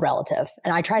perfect's all relative,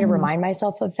 and I try to remind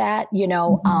myself of that,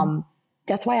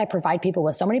 that's why I provide people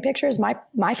with so many pictures. My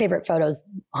favorite photos,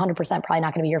 100% probably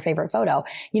not going to be your favorite photo.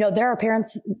 There are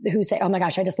parents who say, oh my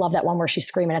gosh, I just love that one where she's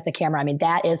screaming at the camera. I mean,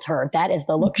 that is her. That is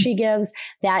the look she gives.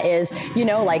 That is,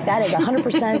 that is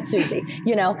 100% Susie,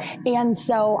 And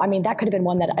so, I mean, that could have been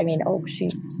one that,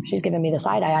 she's giving me the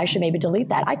side eye. I should maybe delete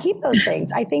that. I keep those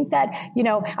things. I think that,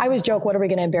 I always joke, what are we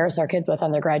going to embarrass our kids with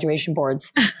on their graduation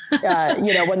boards?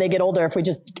 When they get older, if we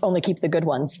just only keep the good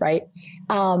ones. Right.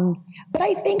 But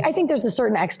I think there's a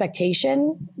certain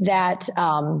expectation that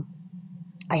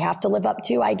I have to live up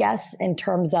to, I guess, in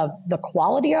terms of the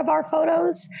quality of our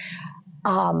photos.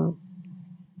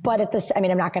 But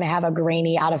I'm not going to have a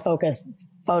grainy, out of focus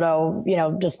photo,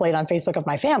 displayed on Facebook of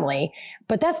my family,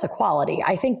 but that's the quality.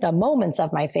 I think the moments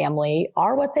of my family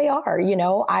are what they are.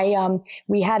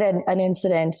 We had an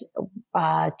incident,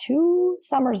 2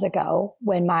 summers ago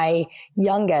when my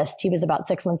youngest, he was about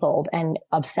 6 months old and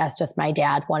obsessed with my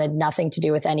dad, wanted nothing to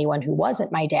do with anyone who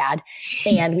wasn't my dad.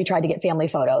 And we tried to get family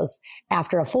photos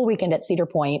after a full weekend at Cedar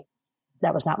Point.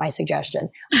 That was not my suggestion,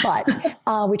 but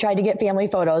we tried to get family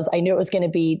photos. I knew it was going to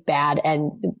be bad,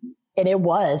 and it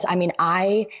was.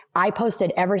 I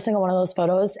posted every single one of those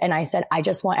photos, and I said, I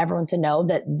just want everyone to know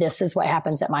that this is what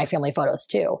happens at my family photos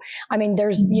too.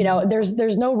 There's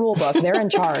no rule book. They're in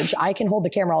charge. I can hold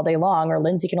the camera all day long, or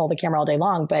Lindsay can hold the camera all day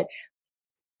long, but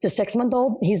the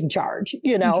 6-month-old, he's in charge,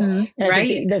 And I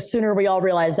think the sooner we all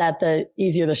realize that, the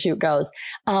easier the shoot goes.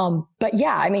 But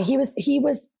yeah, he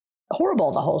was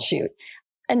horrible the whole shoot.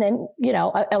 And then,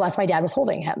 unless my dad was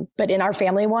holding him, but in our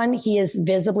family one, he is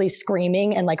visibly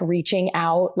screaming and like reaching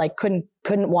out, like couldn't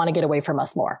want to get away from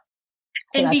us more.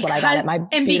 So that's what I got at my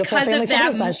beautiful family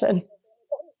photo session.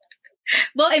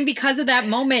 Well, and because of that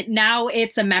moment, now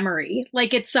it's a memory.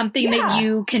 Like it's something that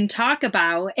you can talk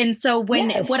about. And so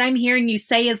what I'm hearing you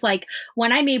say is like,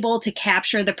 when I'm able to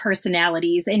capture the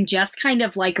personalities and just kind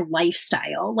of like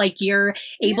lifestyle, like you're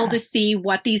able to see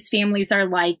what these families are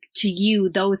like to you,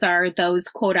 those are those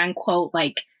quote unquote,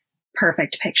 like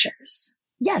perfect pictures.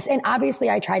 Yes. And obviously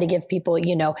I try to give people,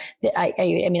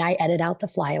 I edit out the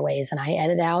flyaways, and I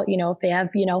edit out, if they have,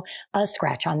 a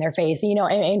scratch on their face,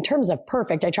 in terms of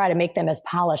perfect, I try to make them as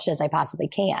polished as I possibly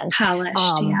can. Polished.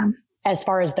 As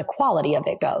far as the quality of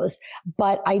it goes.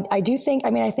 But I do think,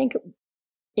 I think,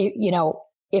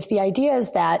 if the idea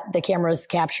is that the camera's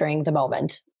capturing the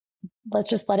moment,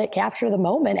 let's just let it capture the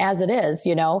moment as it is.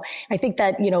 I think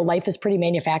that, life is pretty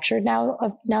manufactured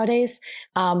nowadays,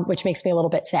 which makes me a little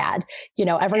bit sad.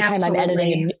 Every time I'm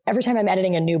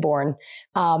editing a newborn,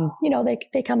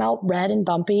 they come out red and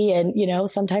bumpy and,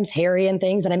 sometimes hairy and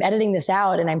things. And I'm editing this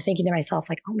out and I'm thinking to myself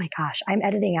like, oh my gosh, I'm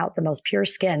editing out the most pure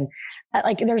skin.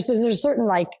 Like there's a certain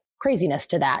like craziness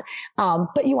to that.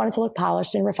 But you want it to look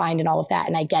polished and refined and all of that.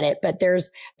 And I get it, but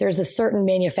there's a certain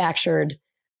manufactured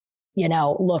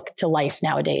look to life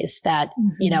nowadays that,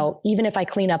 even if I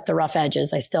clean up the rough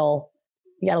edges, you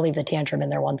got to leave the tantrum in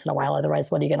there once in a while. Otherwise,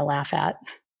 what are you going to laugh at?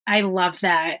 I love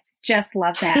that. Just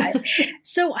love that.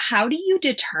 So how do you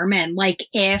determine like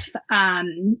if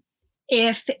a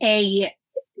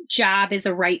job is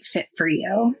a right fit for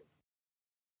you?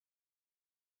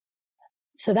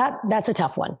 So that's a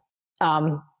tough one.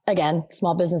 Again,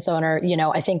 small business owner,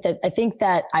 I think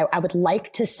that I would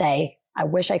like to say, I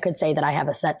wish I could say that I have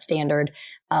a set standard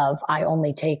of I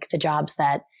only take the jobs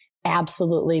that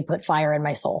absolutely put fire in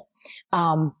my soul.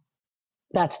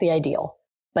 That's the ideal,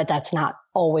 but that's not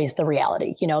always the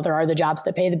reality. There are the jobs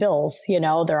that pay the bills.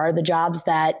 There are the jobs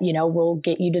that, will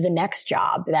get you to the next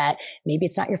job that maybe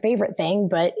it's not your favorite thing,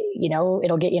 but,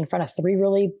 it'll get you in front of 3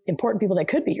 really important people that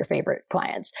could be your favorite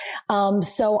clients.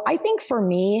 So I think for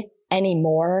me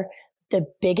anymore, the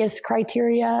biggest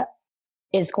criteria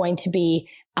is going to be,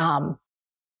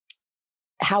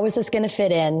 how is this going to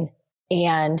fit in?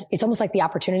 And it's almost like the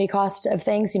opportunity cost of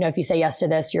things. If you say yes to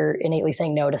this, you're innately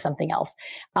saying no to something else.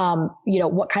 If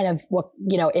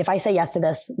I say yes to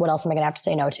this, what else am I going to have to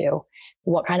say no to?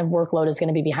 What kind of workload is going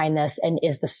to be behind this? And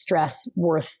is the stress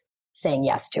worth saying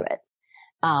yes to it?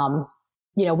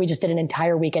 we just did an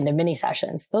entire weekend of mini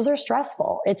sessions. Those are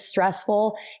stressful. It's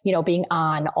stressful, being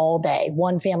on all day,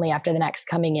 one family after the next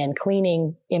coming in,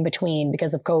 cleaning in between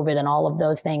because of COVID and all of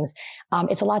those things.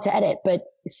 It's a lot to edit, but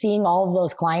seeing all of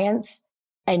those clients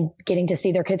and getting to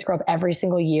see their kids grow up every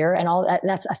single year and all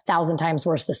that's 1,000 times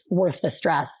worth the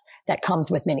stress that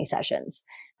comes with mini sessions.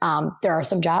 There are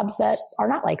some jobs that are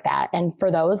not like that. And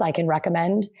for those, I can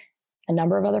recommend a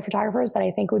number of other photographers that I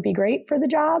think would be great for the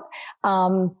job.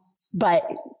 But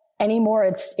anymore,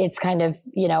 it's kind of,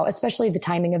 especially the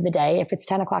timing of the day. If it's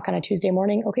 10 o'clock on a Tuesday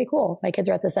morning, okay, cool. My kids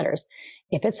are at the sitters.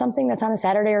 If it's something that's on a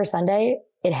Saturday or Sunday,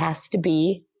 it has to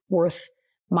be worth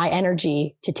my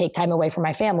energy to take time away from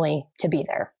my family to be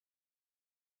there.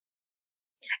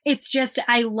 It's just,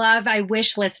 I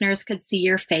wish listeners could see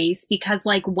your face because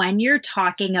like when you're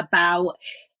talking about,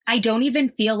 I don't even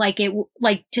feel like it,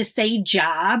 like to say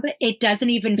job, it doesn't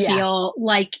even feel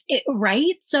like it,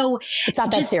 right? So it's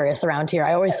not that serious around here.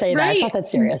 I always say that it's not that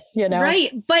serious,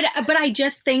 Right. But I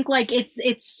just think like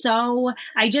it's so,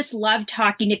 I just love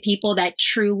talking to people that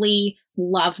truly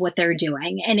love what they're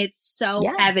doing. And it's so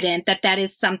evident that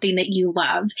is something that you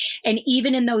love. And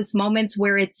even in those moments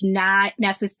where it's not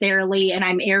necessarily, and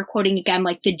I'm air quoting again,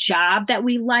 like the job that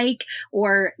we like,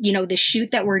 or, the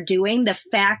shoot that we're doing, the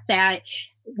fact that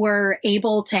we're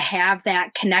able to have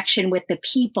that connection with the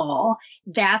people,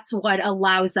 that's what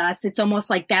allows us. It's almost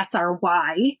like that's our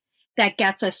why that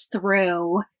gets us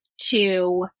through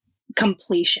to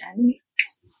completion.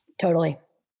 Totally.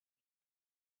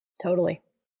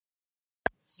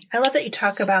 I love that you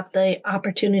talk about the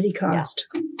opportunity cost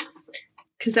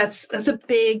because that's a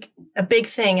big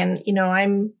thing.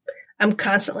 And, I'm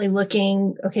constantly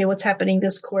looking, okay, what's happening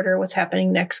this quarter? What's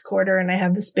happening next quarter? And I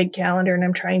have this big calendar and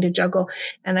I'm trying to juggle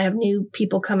and I have new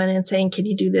people coming in saying, can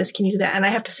you do this? Can you do that? And I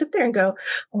have to sit there and go,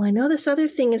 well, I know this other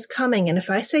thing is coming. And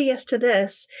if I say yes to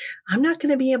this, I'm not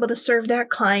going to be able to serve that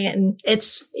client.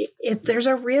 And there's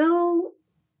a real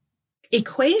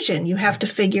equation you have to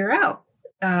figure out.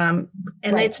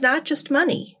 It's not just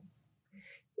money.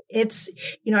 It's,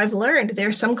 I've learned there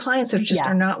are some clients that just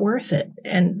are not worth it.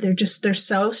 And they're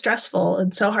so stressful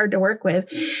and so hard to work with.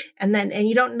 And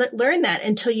you don't learn that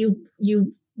until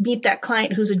you meet that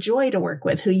client who's a joy to work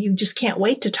with, who you just can't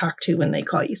wait to talk to when they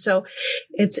call you. So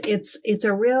it's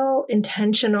a real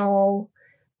intentional,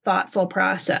 thoughtful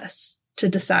process to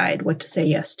decide what to say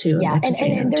yes to.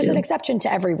 And there's an exception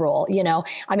to every rule,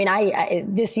 I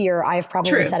mean, this year I've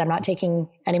probably said I'm not taking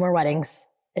any more weddings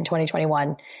in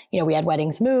 2021. We had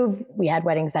weddings move, we had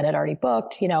weddings that had already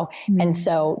booked, and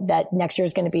so that next year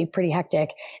is going to be pretty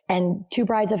hectic. And 2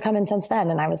 brides have come in since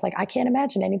then. And I was like, I can't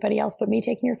imagine anybody else but me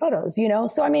taking your photos,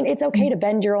 So, I mean, it's okay to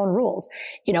bend your own rules.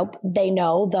 They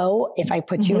know though, if I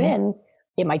put you in,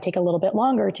 it might take a little bit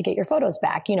longer to get your photos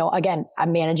back. Again,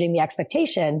 I'm managing the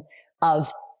expectation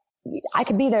of I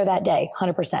could be there that day,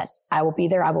 100%. I will be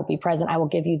there. I will be present. I will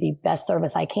give you the best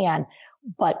service I can.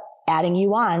 But adding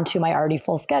you on to my already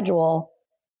full schedule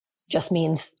just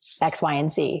means X, Y,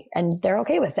 and Z. And they're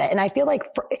okay with it. And I feel like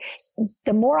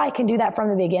the more I can do that from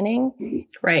the beginning,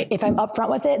 right? If I'm upfront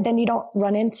with it, then you don't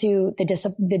run into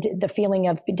the feeling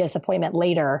of disappointment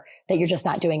later that you're just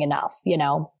not doing enough, you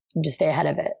just stay ahead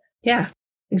of it. Yeah,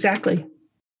 exactly.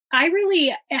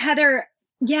 Heather,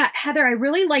 I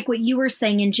really like what you were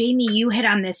saying. And Jamie, you hit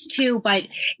on this too, but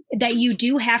that you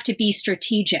do have to be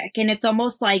strategic. And it's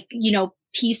almost like,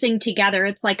 piecing together,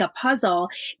 it's like a puzzle,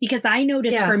 because I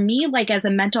noticed for me, like as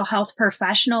a mental health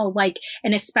professional, like,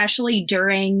 and especially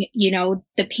during,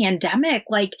 the pandemic,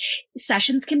 like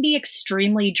sessions can be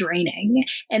extremely draining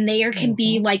and there can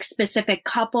be like specific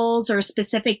couples or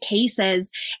specific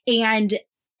cases. And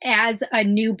as a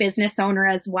new business owner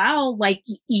as well, like,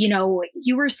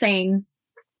 you were saying,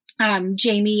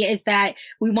 Jamie, is that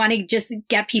we want to just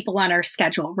get people on our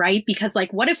schedule, right? Because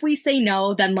like, what if we say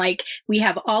no, then like we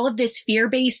have all of this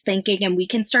fear-based thinking and we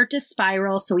can start to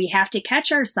spiral. So we have to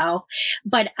catch ourselves.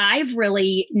 But I've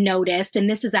really noticed, and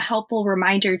this is a helpful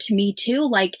reminder to me too,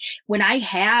 like when I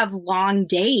have long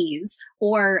days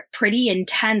or pretty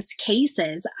intense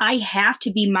cases, I have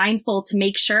to be mindful to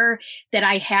make sure that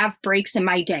I have breaks in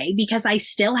my day because I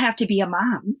still have to be a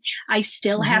mom. I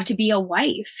still have to be a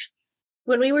wife.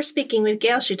 When we were speaking with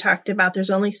Gail, she talked about there's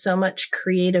only so much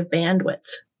creative bandwidth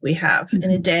we have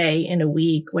in a day, in a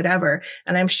week, whatever.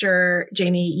 And I'm sure,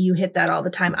 Jamie, you hit that all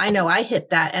the time. I know I hit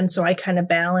that. And so I kind of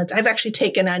balance. I've actually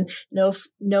taken on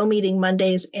no meeting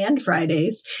Mondays and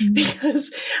Fridays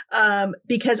because my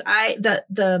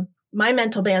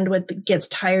mental bandwidth gets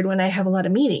tired when I have a lot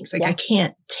of meetings. Like I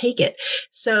can't take it.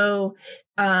 So,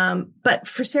 but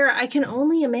for Sarah, I can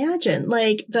only imagine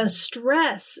like the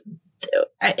stress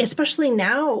especially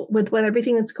now with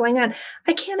everything that's going on,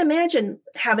 I can't imagine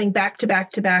having back to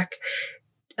back to back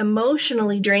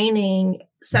emotionally draining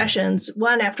sessions,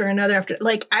 one after another after,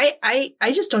 like, I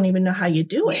just don't even know how you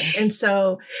do it. And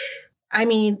so, I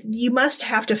mean, you must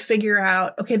have to figure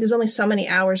out, okay, there's only so many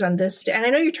hours on this day. And I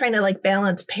know you're trying to like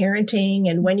balance parenting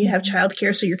and when you have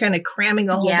childcare. So you're kind of cramming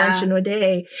a whole bunch into a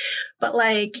day, but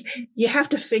like you have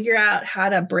to figure out how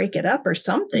to break it up or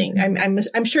something.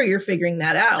 I'm sure you're figuring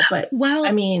that out, but well,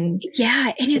 I mean,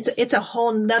 yeah, and it's a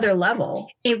whole nother level.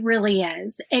 It really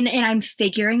is. And I'm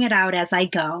figuring it out as I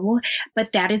go,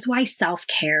 but that is why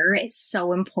self-care is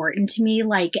so important to me.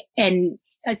 Like, and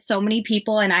so many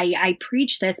people, and I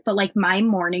preach this, but like my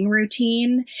morning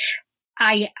routine,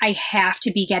 I have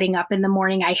to be getting up in the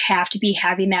morning. I have to be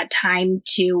having that time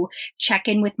to check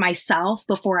in with myself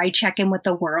before I check in with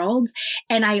the world.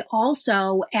 And I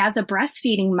also, as a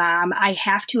breastfeeding mom, I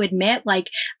have to admit, like,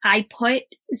 I put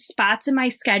spots in my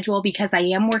schedule because I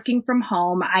am working from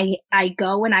home. I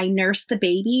go and I nurse the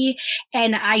baby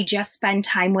and I just spend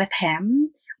time with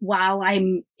him while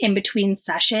I'm in between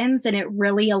sessions. And it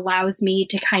really allows me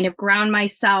to kind of ground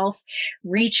myself,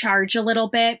 recharge a little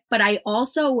bit. But I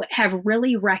also have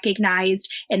really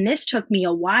recognized, and this took me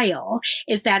a while,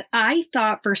 is that I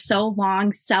thought for so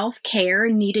long self-care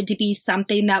needed to be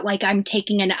something that like I'm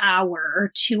taking an hour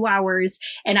or 2 hours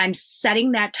and I'm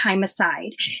setting that time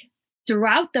aside.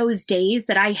 Throughout those days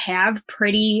that I have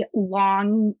pretty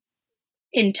long,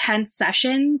 intense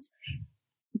sessions,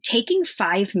 taking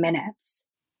 5 minutes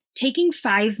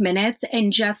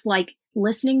and just like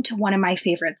listening to one of my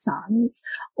favorite songs,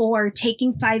 or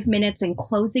taking 5 minutes and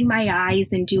closing my eyes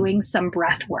and doing some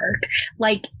breath work,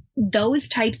 like those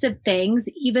types of things,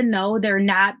 even though they're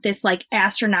not this like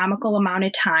astronomical amount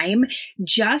of time,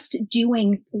 just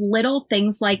doing little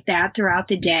things like that throughout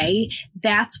the day,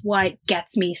 that's what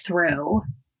gets me through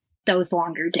those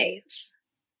longer days.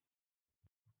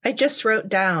 I just wrote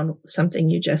down something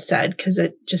you just said because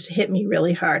it just hit me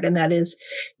really hard. And that is,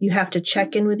 you have to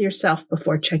check in with yourself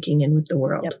before checking in with the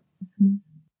world. Yep.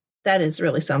 That is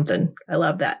really something. I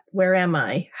love that. Where am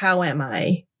I? How am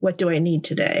I? What do I need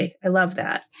today? I love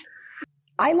that.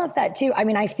 I love that too. I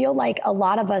mean, I feel like a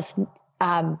lot of us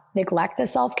neglect the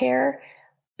self-care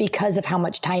because of how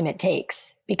much time it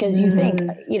takes. Because you think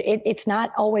it's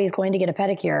not always going to get a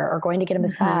pedicure or going to get a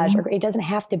massage, or it doesn't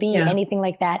have to be anything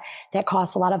like that that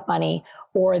costs a lot of money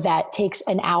or that takes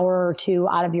an hour or two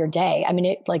out of your day. I mean,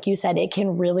 it, like you said, it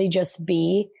can really just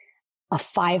be a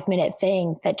 5-minute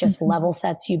thing that just level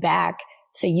sets you back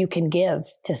so you can give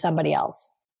to somebody else.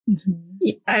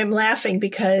 I'm laughing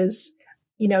because,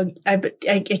 you know, I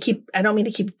don't mean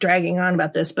to keep dragging on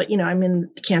about this, but, you know, I'm in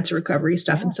cancer recovery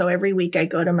stuff. Yeah. And so every week I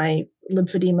go to my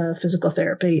lymphedema physical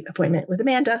therapy appointment with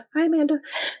Amanda. Hi, Amanda.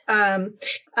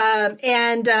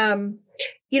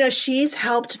 You know, she's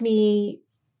helped me.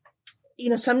 You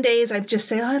know, some days I just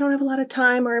say, oh, I don't have a lot of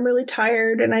time, or I'm really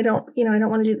tired and I don't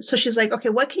want to do this. So she's like, okay,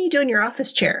 what can you do in your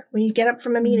office chair when you get up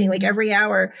from a meeting? Like every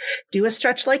hour, do a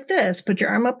stretch like this, put your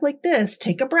arm up like this,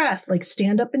 take a breath, like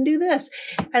stand up and do this.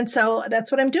 And so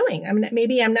that's what I'm doing. I mean,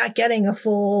 maybe I'm not getting a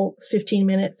full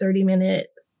 15-minute, 30-minute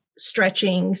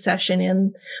stretching session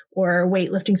in or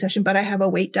weightlifting session, but I have a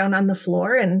weight down on the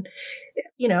floor. And,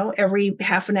 you know, every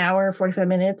half an hour, 45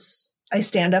 minutes, I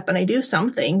stand up and I do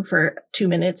something for 2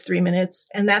 minutes, 3 minutes,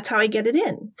 and that's how I get it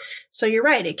in. So you're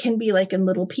right. It can be like in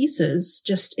little pieces.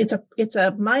 Just it's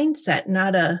a mindset,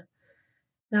 not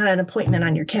an appointment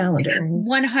on your calendar.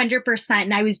 100%.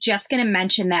 And I was just going to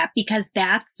mention that because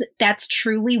that's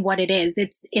truly what it is.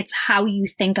 It's how you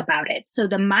think about it. So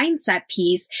the mindset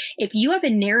piece, if you have a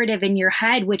narrative in your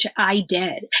head, which I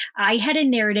did, I had a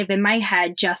narrative in my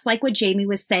head, just like what Jamie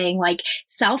was saying, like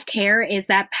self-care is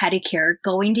that pedicure,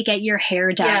 going to get your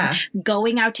hair done,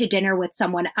 going out to dinner with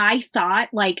someone. I thought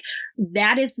like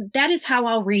that is how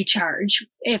I'll recharge.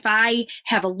 If I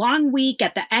have a long week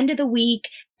at the end of the week,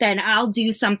 then I'll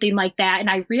do something like that. And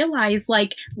I realized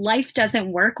like life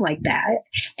doesn't work like that.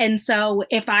 And so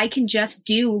if I can just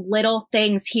do little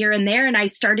things here and there, and I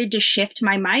started to shift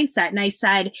my mindset and I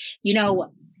said, you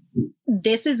know,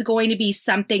 this is going to be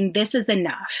something, this is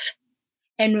enough.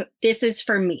 And this is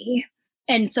for me.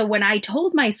 And so when I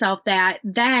told myself that,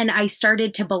 then I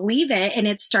started to believe it and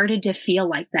it started to feel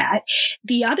like that.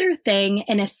 The other thing,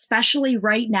 and especially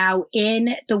right now in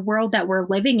the world that we're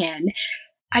living in,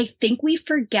 I think we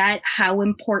forget how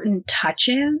important touch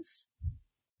is.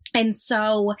 And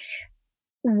so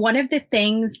one of the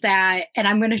things that, and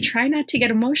I'm going to try not to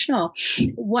get emotional,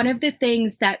 one of the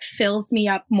things that fills me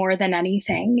up more than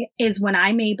anything is when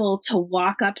I'm able to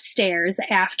walk upstairs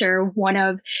after one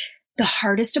of the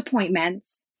hardest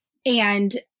appointments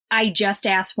and I just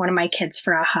asked one of my kids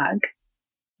for a hug.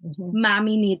 Mm-hmm.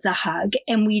 Mommy needs a hug.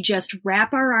 And we just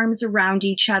wrap our arms around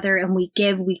each other and we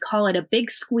call it a big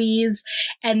squeeze.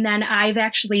 And then I've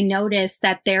actually noticed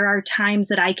that there are times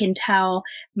that I can tell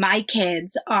my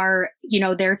kids are,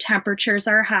 their temperatures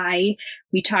are high.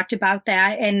 We talked about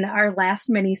that in our last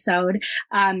mini-sode.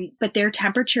 But their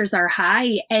temperatures are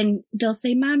high and they'll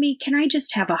say, Mommy, can I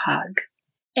just have a hug?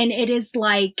 And it is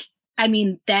like,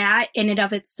 that in and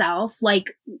of itself,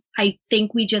 like, I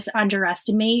think we just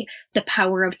underestimate the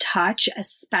power of touch,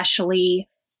 especially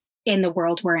in the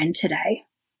world we're in today.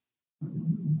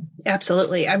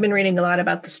 Absolutely. I've been reading a lot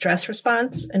about the stress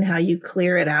response and how you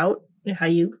clear it out and how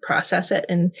you process it.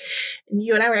 And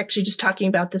you and I were actually just talking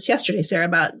about this yesterday, Sarah,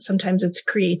 about sometimes it's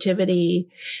creativity,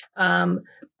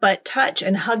 but touch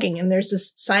and hugging. And there's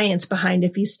this science behind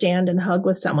if you stand and hug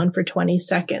with someone for 20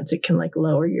 seconds, it can like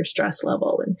lower your stress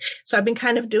level. And so I've been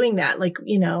kind of doing that, like,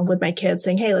 with my kids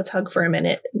saying, hey, let's hug for a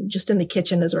minute, just in the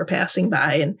kitchen as we're passing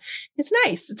by. And it's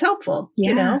nice. It's helpful,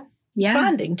 Yeah. It's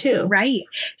bonding too. Right.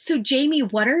 So Jamie,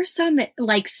 what are some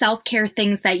like self-care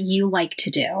things that you like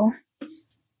to do?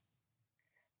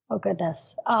 Oh,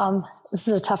 goodness. This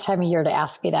is a tough time of year to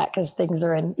ask me that because things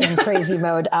are in crazy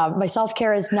mode. My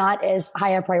self-care is not as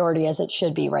high a priority as it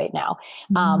should be right now.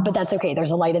 But that's okay.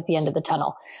 There's a light at the end of the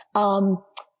tunnel.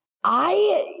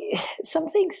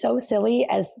 Something so silly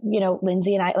as,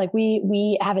 Lindsay and I, like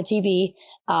we have a TV,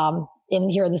 in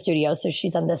here in the studio. So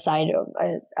she's on this side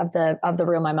of the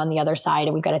room. I'm on the other side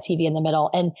and we've got a TV in the middle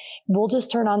and we'll just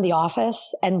turn on The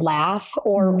Office and laugh,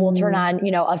 or we'll turn on,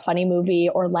 a funny movie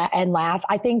and laugh.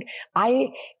 I think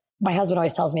my husband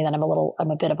always tells me that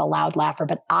I'm a bit of a loud laugher,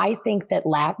 but I think that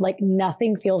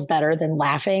nothing feels better than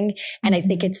laughing. And I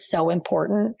think it's so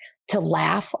important to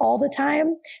laugh all the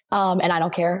time. And I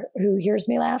don't care who hears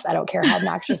me laugh. I don't care how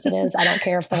obnoxious it is. I don't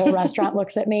care if the whole restaurant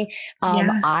looks at me.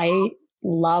 I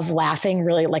love laughing,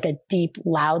 really like a deep,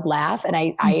 loud laugh. And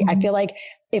I feel like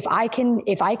if I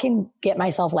can get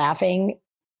myself laughing,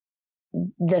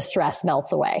 the stress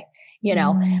melts away,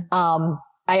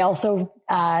 I also,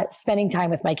 spending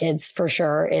time with my kids for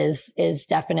sure is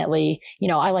definitely,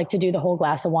 I like to do the whole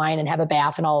glass of wine and have a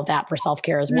bath and all of that for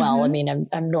self-care as well.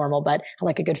 I'm normal, but I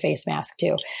like a good face mask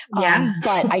too.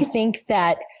 But I think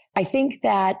that,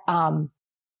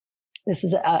 this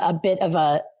is a bit of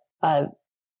a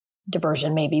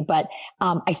diversion maybe, but,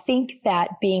 I think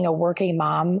that being a working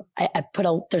mom,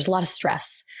 there's a lot of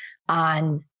stress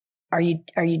on, are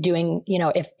you doing,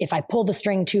 if I pull the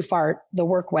string too far the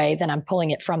work way, then I'm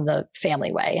pulling it from the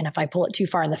family way. And if I pull it too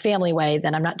far in the family way,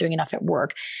 then I'm not doing enough at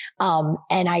work. And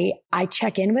I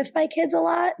check in with my kids a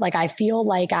lot. Like I feel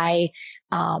like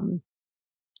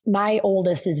my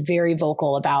oldest is very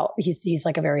vocal about, he's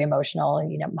like a very emotional,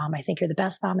 Mom, I think you're the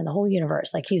best mom in the whole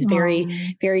universe. Like he's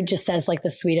very, very just says like the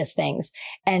sweetest things.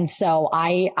 And so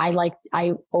I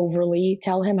overly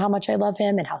tell him how much I love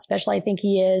him and how special I think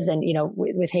he is. And,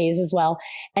 with Hayes as well.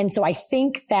 And so I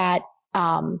think that,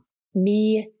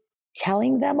 me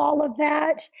telling them all of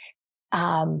that,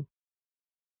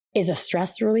 is a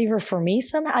stress reliever for me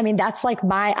somehow. That's like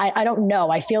I don't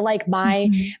know. I feel like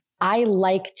I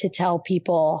like to tell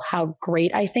people how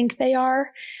great I think they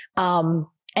are. And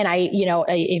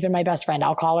even my best friend,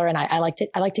 I'll call her and I like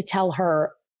to tell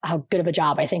her how good of a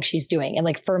job I think she's doing. And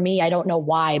like, for me, I don't know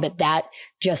why, but that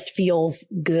just feels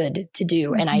good to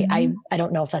do. And I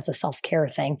don't know if that's a self-care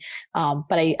thing.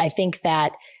 But I think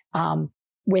that,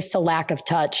 with the lack of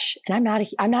touch, and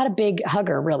I'm not a big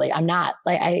hugger, really. I'm not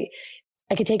like,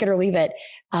 I could take it or leave it.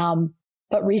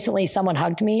 But recently someone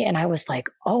hugged me and I was like,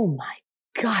 oh my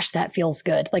gosh, that feels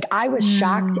good. Like I was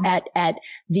shocked at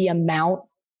the amount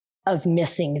of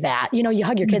missing that. You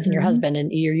hug your kids and your husband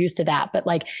and you're used to that, but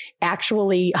like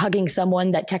actually hugging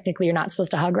someone that technically you're not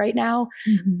supposed to hug right now.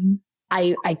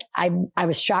 I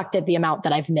was shocked at the amount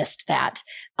that I've missed that.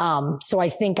 So I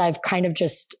think I've kind of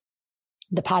just,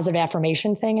 the positive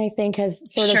affirmation thing, I think, has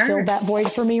sort of filled that void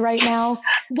for me right now.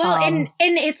 Well, and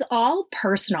it's all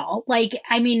personal. Like,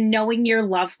 knowing your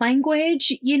love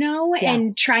language,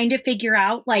 and trying to figure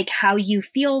out like how you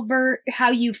feel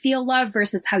love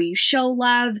versus how you show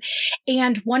love.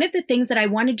 And one of the things that I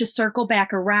wanted to circle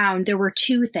back around, there were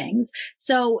two things.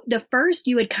 So the first,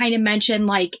 you had kind of mentioned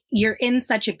like you're in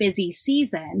such a busy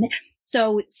season.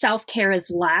 So self-care is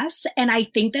less. And I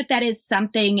think that is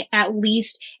something, at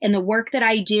least in the work that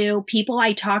I do, people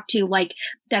I talk to, like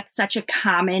that's such a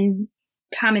common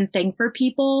thing for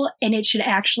people. And it should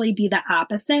actually be the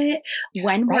opposite.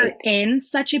 When we're in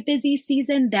such a busy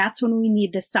season, that's when we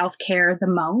need the self-care the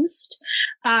most.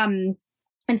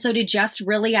 And so to just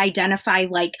really identify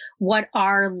like what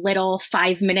are little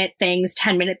 5-minute things,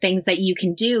 10-minute things that you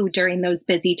can do during those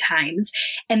busy times.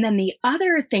 And then the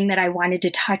other thing that I wanted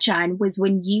to touch on was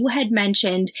when you had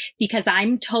mentioned, because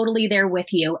I'm totally there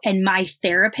with you and my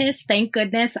therapist, thank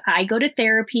goodness I go to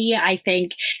therapy. I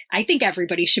think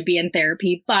everybody should be in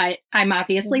therapy, but I'm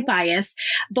obviously biased.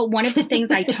 But one of the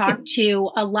things I talk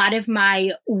to a lot of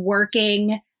my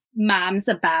working moms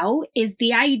about is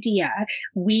the idea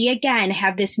we again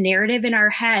have this narrative in our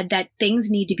head that things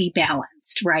need to be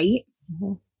balanced, right?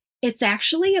 Mm-hmm. It's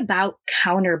actually about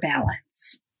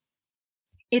counterbalance.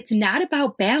 It's not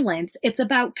about balance. It's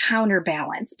about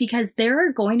counterbalance, because there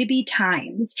are going to be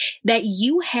times that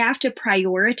you have to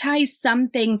prioritize some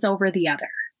things over the other.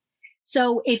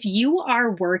 So if you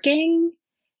are working,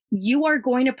 you are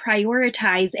going to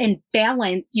prioritize and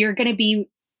balance. You're going to be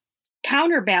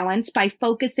counterbalance by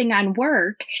focusing on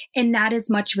work and not as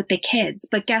much with the kids.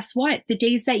 But guess what? The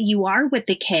days that you are with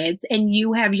the kids and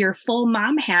you have your full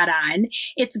mom hat on,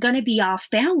 it's going to be off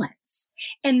balance.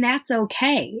 And that's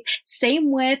okay. Same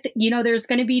with, there's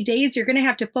going to be days you're going to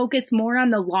have to focus more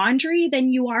on the laundry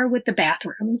than you are with the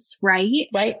bathrooms, right?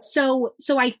 Right. So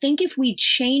I think if we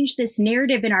change this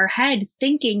narrative in our head,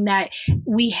 thinking that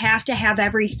we have to have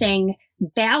everything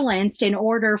balanced in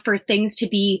order for things to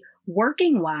be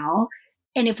working well.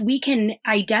 And if we can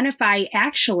identify,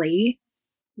 actually,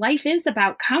 life is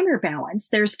about counterbalance.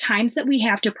 There's times that we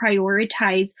have to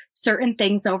prioritize certain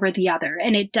things over the other.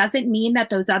 And it doesn't mean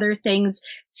that those other things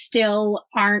still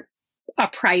aren't a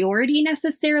priority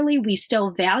necessarily. We still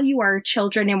value our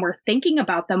children and we're thinking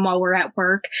about them while we're at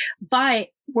work, but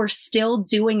we're still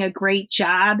doing a great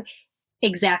job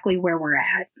exactly where we're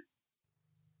at.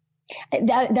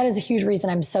 That is a huge reason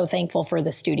I'm so thankful for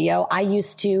the studio. I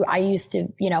used to,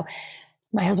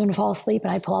 my husband would fall asleep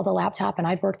and I'd pull out the laptop and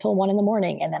I'd work till 1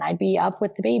 a.m. and then I'd be up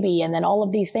with the baby and then all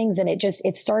of these things. And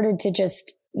it started to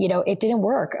just, it didn't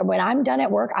work. When I'm done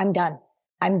at work, I'm done.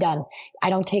 I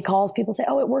don't take calls. People say,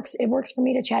 oh, it works for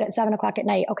me to chat at 7:00 at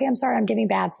night. Okay. I'm sorry. I'm giving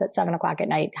baths at 7:00 at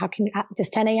night. Does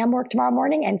 10 a.m. work tomorrow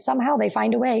morning? And somehow they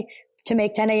find a way to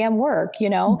make 10 a.m. work,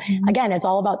 Mm-hmm. Again, it's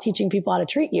all about teaching people how to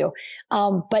treat you.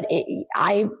 But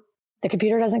the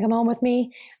computer doesn't come home with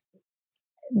me.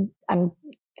 I'm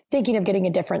thinking of getting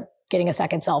a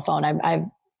second cell phone.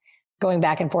 I'm going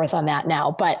back and forth on that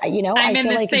now, but I'm in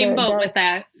the same boat with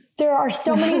that. There are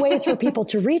so many ways for people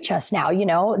to reach us now.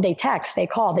 They text, they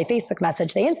call, they Facebook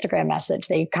message, they Instagram message,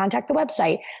 they contact the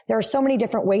website. There are so many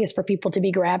different ways for people to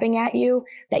be grabbing at you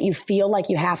that you feel like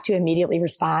you have to immediately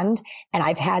respond. And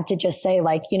I've had to just say,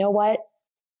 like, you know what?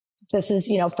 This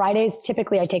is, Fridays,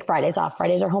 typically I take Fridays off.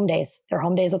 Fridays are home days. They're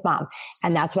home days with mom.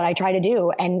 And that's what I try to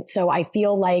do. And so I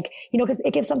feel like, because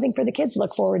it gives something for the kids to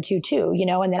look forward to too,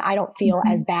 and then I don't feel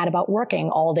mm-hmm. as bad about working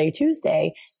all day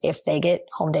Tuesday if they get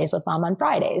home days with mom on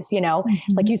Fridays,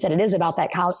 mm-hmm. Like you said, it is about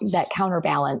that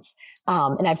counterbalance.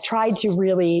 And I've tried to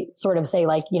really sort of say,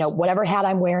 like, whatever hat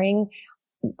I'm wearing,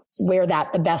 wear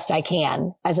that the best I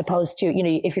can, as opposed to,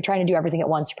 if you're trying to do everything at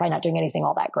once, you're probably not doing anything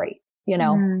all that great,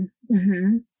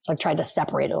 Mm-hmm. So I've tried to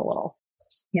separate it a little.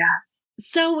 Yeah.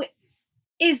 So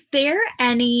is there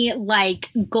any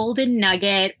golden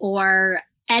nugget or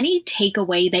any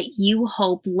takeaway that you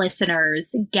hope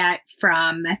listeners get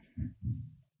from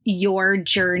your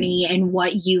journey and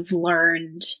what you've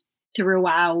learned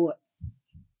throughout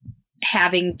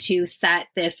having to set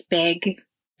this big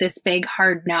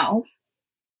hard no?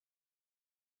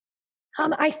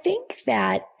 I think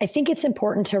it's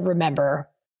important to remember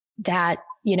that,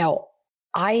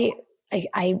 I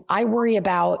worry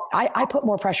about, I put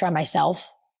more pressure on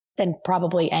myself than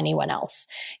probably anyone else.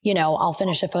 I'll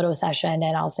finish a photo session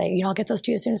and I'll say, I'll get those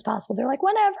to you as soon as possible. They're like,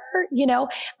 whenever,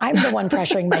 I'm the one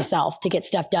pressuring myself to get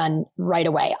stuff done right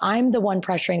away. I'm the one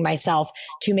pressuring myself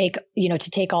to make,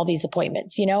 to take all these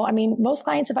appointments. Most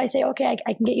clients, if I say, okay,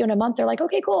 I can get you in a month, they're like,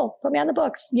 okay, cool. Put me on the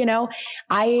books.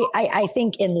 I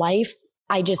think in life,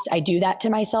 I do that to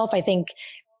myself. I think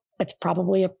it's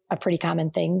probably a pretty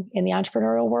common thing in the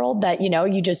entrepreneurial world that,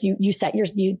 you set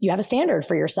you have a standard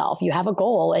for yourself. You have a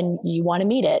goal and you want to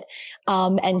meet it.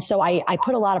 And so I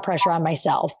put a lot of pressure on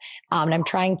myself. And I'm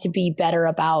trying to be better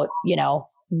about,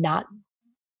 not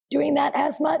doing that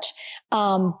as much.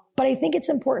 But I think it's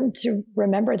important to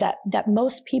remember that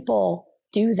most people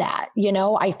do that.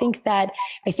 I think that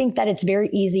it's very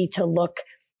easy to look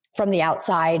from the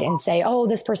outside and say, oh,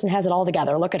 this person has it all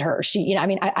together. Look at her. She,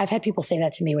 I've had people say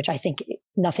that to me, which I think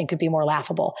nothing could be more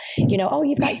laughable. Oh,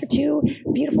 you've got your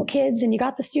 2 beautiful kids and you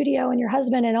got the studio and your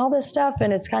husband and all this stuff.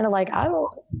 And it's kind of like,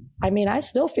 I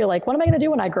still feel like, what am I going to do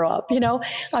when I grow up?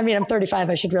 I'm 35.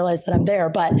 I should realize that I'm there,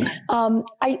 but,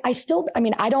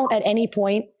 I don't at any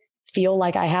point feel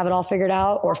like I have it all figured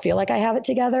out or feel like I have it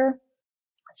together.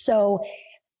 So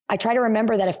I try to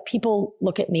remember that if people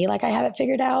look at me like I have it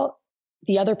figured out,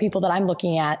 the other people that I'm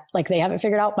looking at like they haven't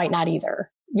figured out might not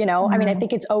either. You know, I mean, I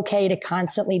think it's okay to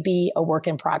constantly be a work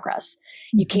in progress.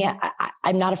 You can't,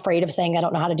 I'm not afraid of saying I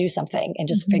don't know how to do something and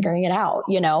just figuring it out.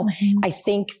 You know, I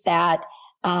think that,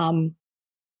 you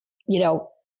know,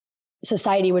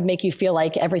 society would make you feel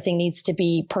like everything needs to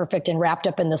be perfect and wrapped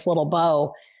up in this little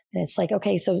bow. And it's like,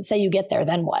 okay, so say you get there,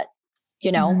 then what?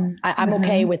 You know, I'm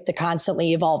okay with the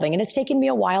constantly evolving, and it's taken me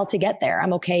a while to get there.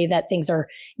 I'm okay that things are,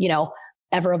 you know,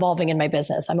 ever evolving in my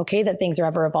business. I'm okay that things are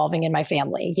ever evolving in my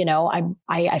family. You know,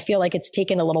 I feel like it's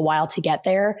taken a little while to get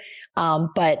there.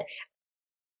 But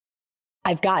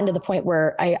I've gotten to the point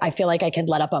where I feel like I can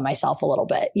let up on myself a little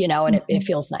bit, you know, and it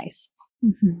feels nice.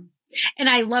 And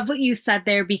I love what you said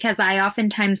there, because I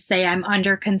oftentimes say I'm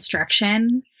under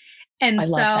construction. And I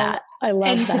love that. I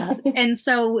love that. And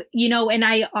so, you know, and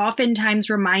I oftentimes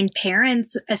remind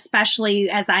parents, especially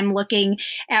as I'm looking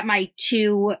at my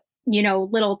two, you know,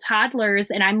 little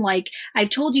toddlers, and I'm like, I've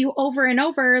told you over and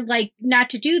over, like, not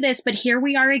to do this, but here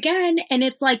we are again. And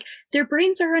it's like, their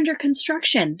brains are under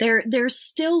construction. They're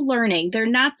still learning. They're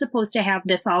not supposed to have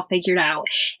this all figured out.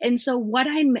 And so what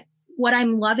I'm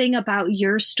loving about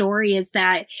your story is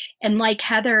that, and like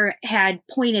Heather had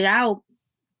pointed out,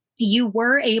 you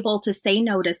were able to say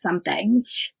no to something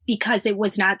because it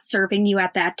was not serving you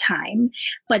at that time.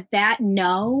 But that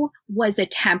no was a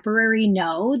temporary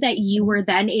no that you were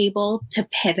then able to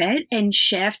pivot and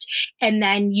shift. And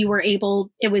then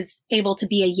it was able to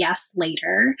be a yes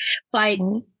later. But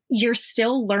you're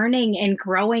still learning and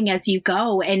growing as you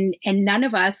go. And none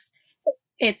of us,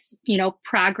 it's, you know,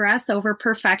 progress over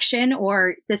perfection,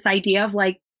 or this idea of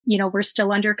like, you know, we're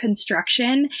still under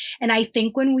construction. And I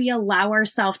think when we allow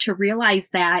ourselves to realize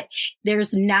that,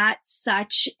 there's not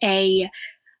such a,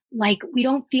 like, we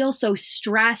don't feel so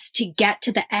stressed to get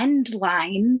to the end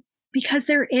line, because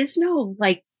there is no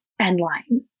like end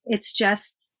line. It's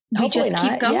just, we Hopefully just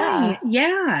not. keep going.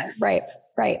 Yeah. Right.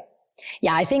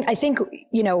 Yeah. I think,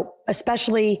 you know,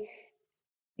 especially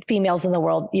females in the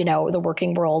world, you know, the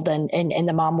working world and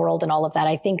the mom world and all of that.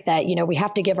 I think that, you know, we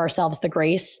have to give ourselves the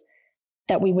grace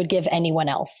that we would give anyone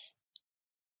else.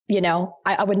 You know,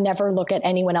 I would never look at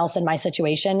anyone else in my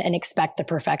situation and expect the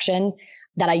perfection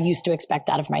that I used to expect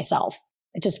out of myself.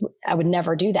 I would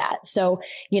never do that. So,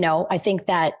 you know, I think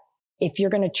that if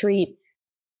you're going to treat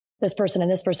this person and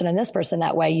this person and this person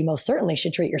that way, you most certainly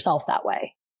should treat yourself that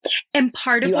way. And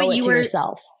part of what you were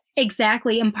yourself.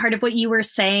 Exactly. And part of what you were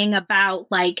saying about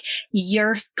like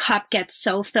your cup gets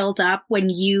so filled up when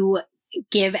you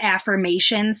give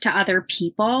affirmations to other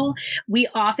people, we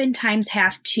oftentimes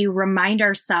have to remind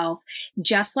ourselves,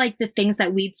 just like the things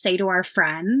that we'd say to our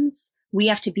friends, we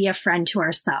have to be a friend to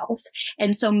ourselves.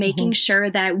 And so making sure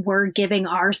that we're giving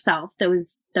ourselves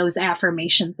those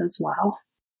affirmations as well.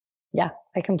 Yeah,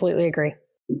 I completely agree.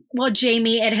 Well,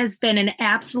 Jamie, it has been an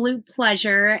absolute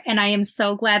pleasure, and I am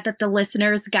so glad that the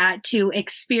listeners got to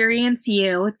experience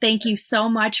you. Thank you so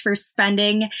much for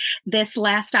spending this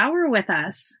last hour with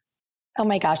us. Oh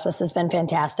my gosh, this has been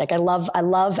fantastic. I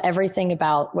love everything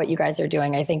about what you guys are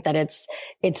doing. I think that it's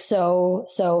so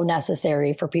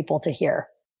necessary for people to hear.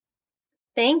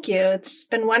 Thank you. It's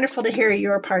been wonderful to hear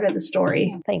you're part of the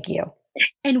story. Thank you.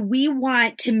 And we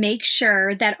want to make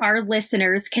sure that our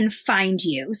listeners can find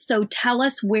you. So tell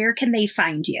us, where can they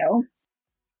find you?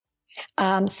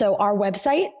 So our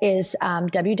website is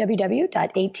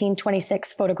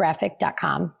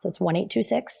www.1826photographic.com. So it's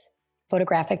 1826.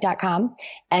 photographic.com.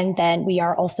 And then we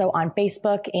are also on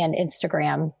Facebook and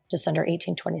Instagram, just under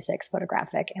 1826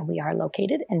 Photographic. And we are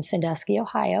located in Sandusky,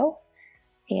 Ohio.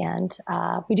 And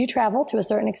we do travel to a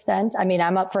certain extent. I mean,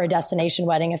 I'm up for a destination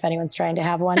wedding if anyone's trying to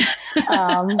have one.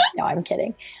 No, I'm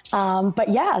kidding. But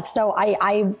yeah, so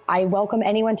I welcome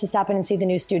anyone to stop in and see the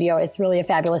new studio. It's really a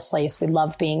fabulous place. We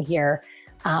love being here.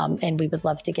 And we would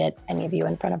love to get any of you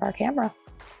in front of our camera.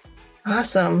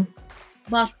 Awesome.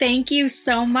 Well, thank you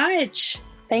so much.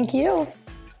 Thank you.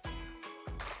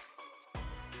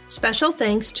 Special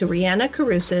thanks to Rihanna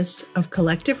Carusis of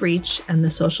Collective Reach and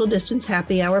the Social Distance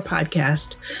Happy Hour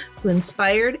podcast, who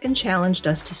inspired and challenged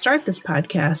us to start this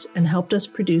podcast and helped us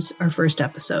produce our first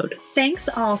episode. Thanks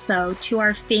also to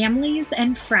our families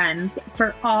and friends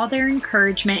for all their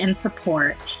encouragement and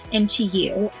support, and to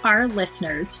you, our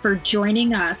listeners, for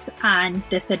joining us on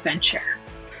this adventure.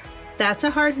 That's a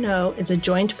Hard No is a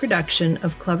joint production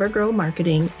of Clever Girl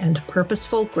Marketing and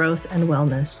Purposeful Growth and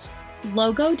Wellness.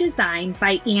 Logo designed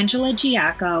by Angela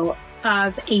Giacco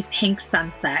of A Pink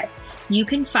Sunset. You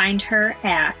can find her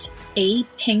at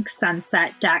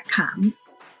apinksunset.com.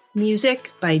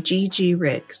 Music by G.G.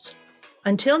 Riggs.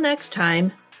 Until next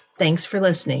time, thanks for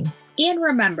listening. And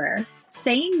remember,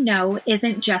 saying no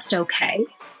isn't just okay.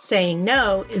 Saying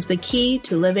no is the key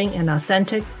to living an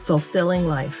authentic, fulfilling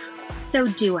life. So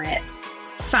do it.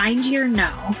 Find your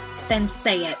no, then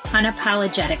say it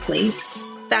unapologetically.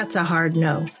 That's a hard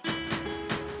no.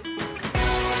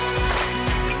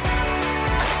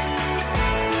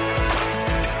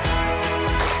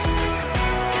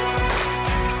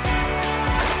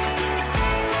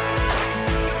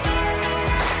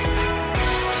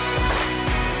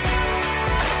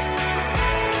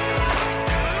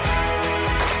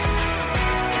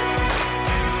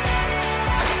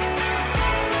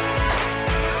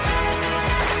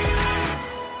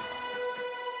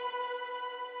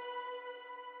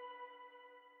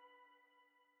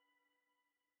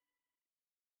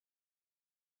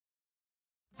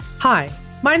 Hi,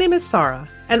 my name is Sarah,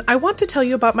 and I want to tell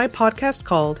you about my podcast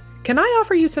called Can I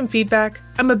Offer You Some Feedback?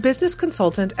 I'm a business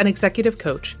consultant and executive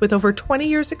coach with over 20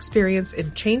 years experience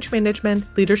in change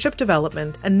management, leadership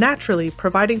development, and naturally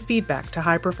providing feedback to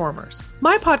high performers.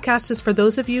 My podcast is for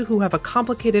those of you who have a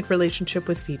complicated relationship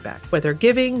with feedback, whether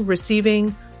giving,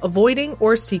 receiving, avoiding,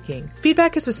 or seeking.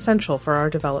 Feedback is essential for our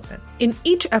development. In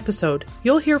each episode,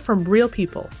 you'll hear from real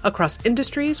people across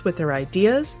industries with their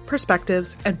ideas,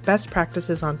 perspectives, and best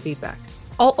practices on feedback.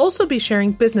 I'll also be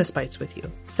sharing business bites with you,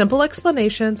 simple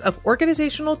explanations of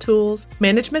organizational tools,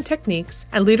 management techniques,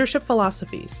 and leadership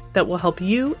philosophies that will help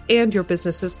you and your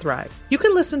businesses thrive. You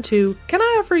can listen to Can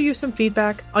I Offer You Some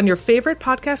Feedback on your favorite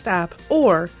podcast app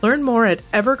or learn more at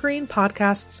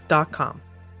evergreenpodcasts.com.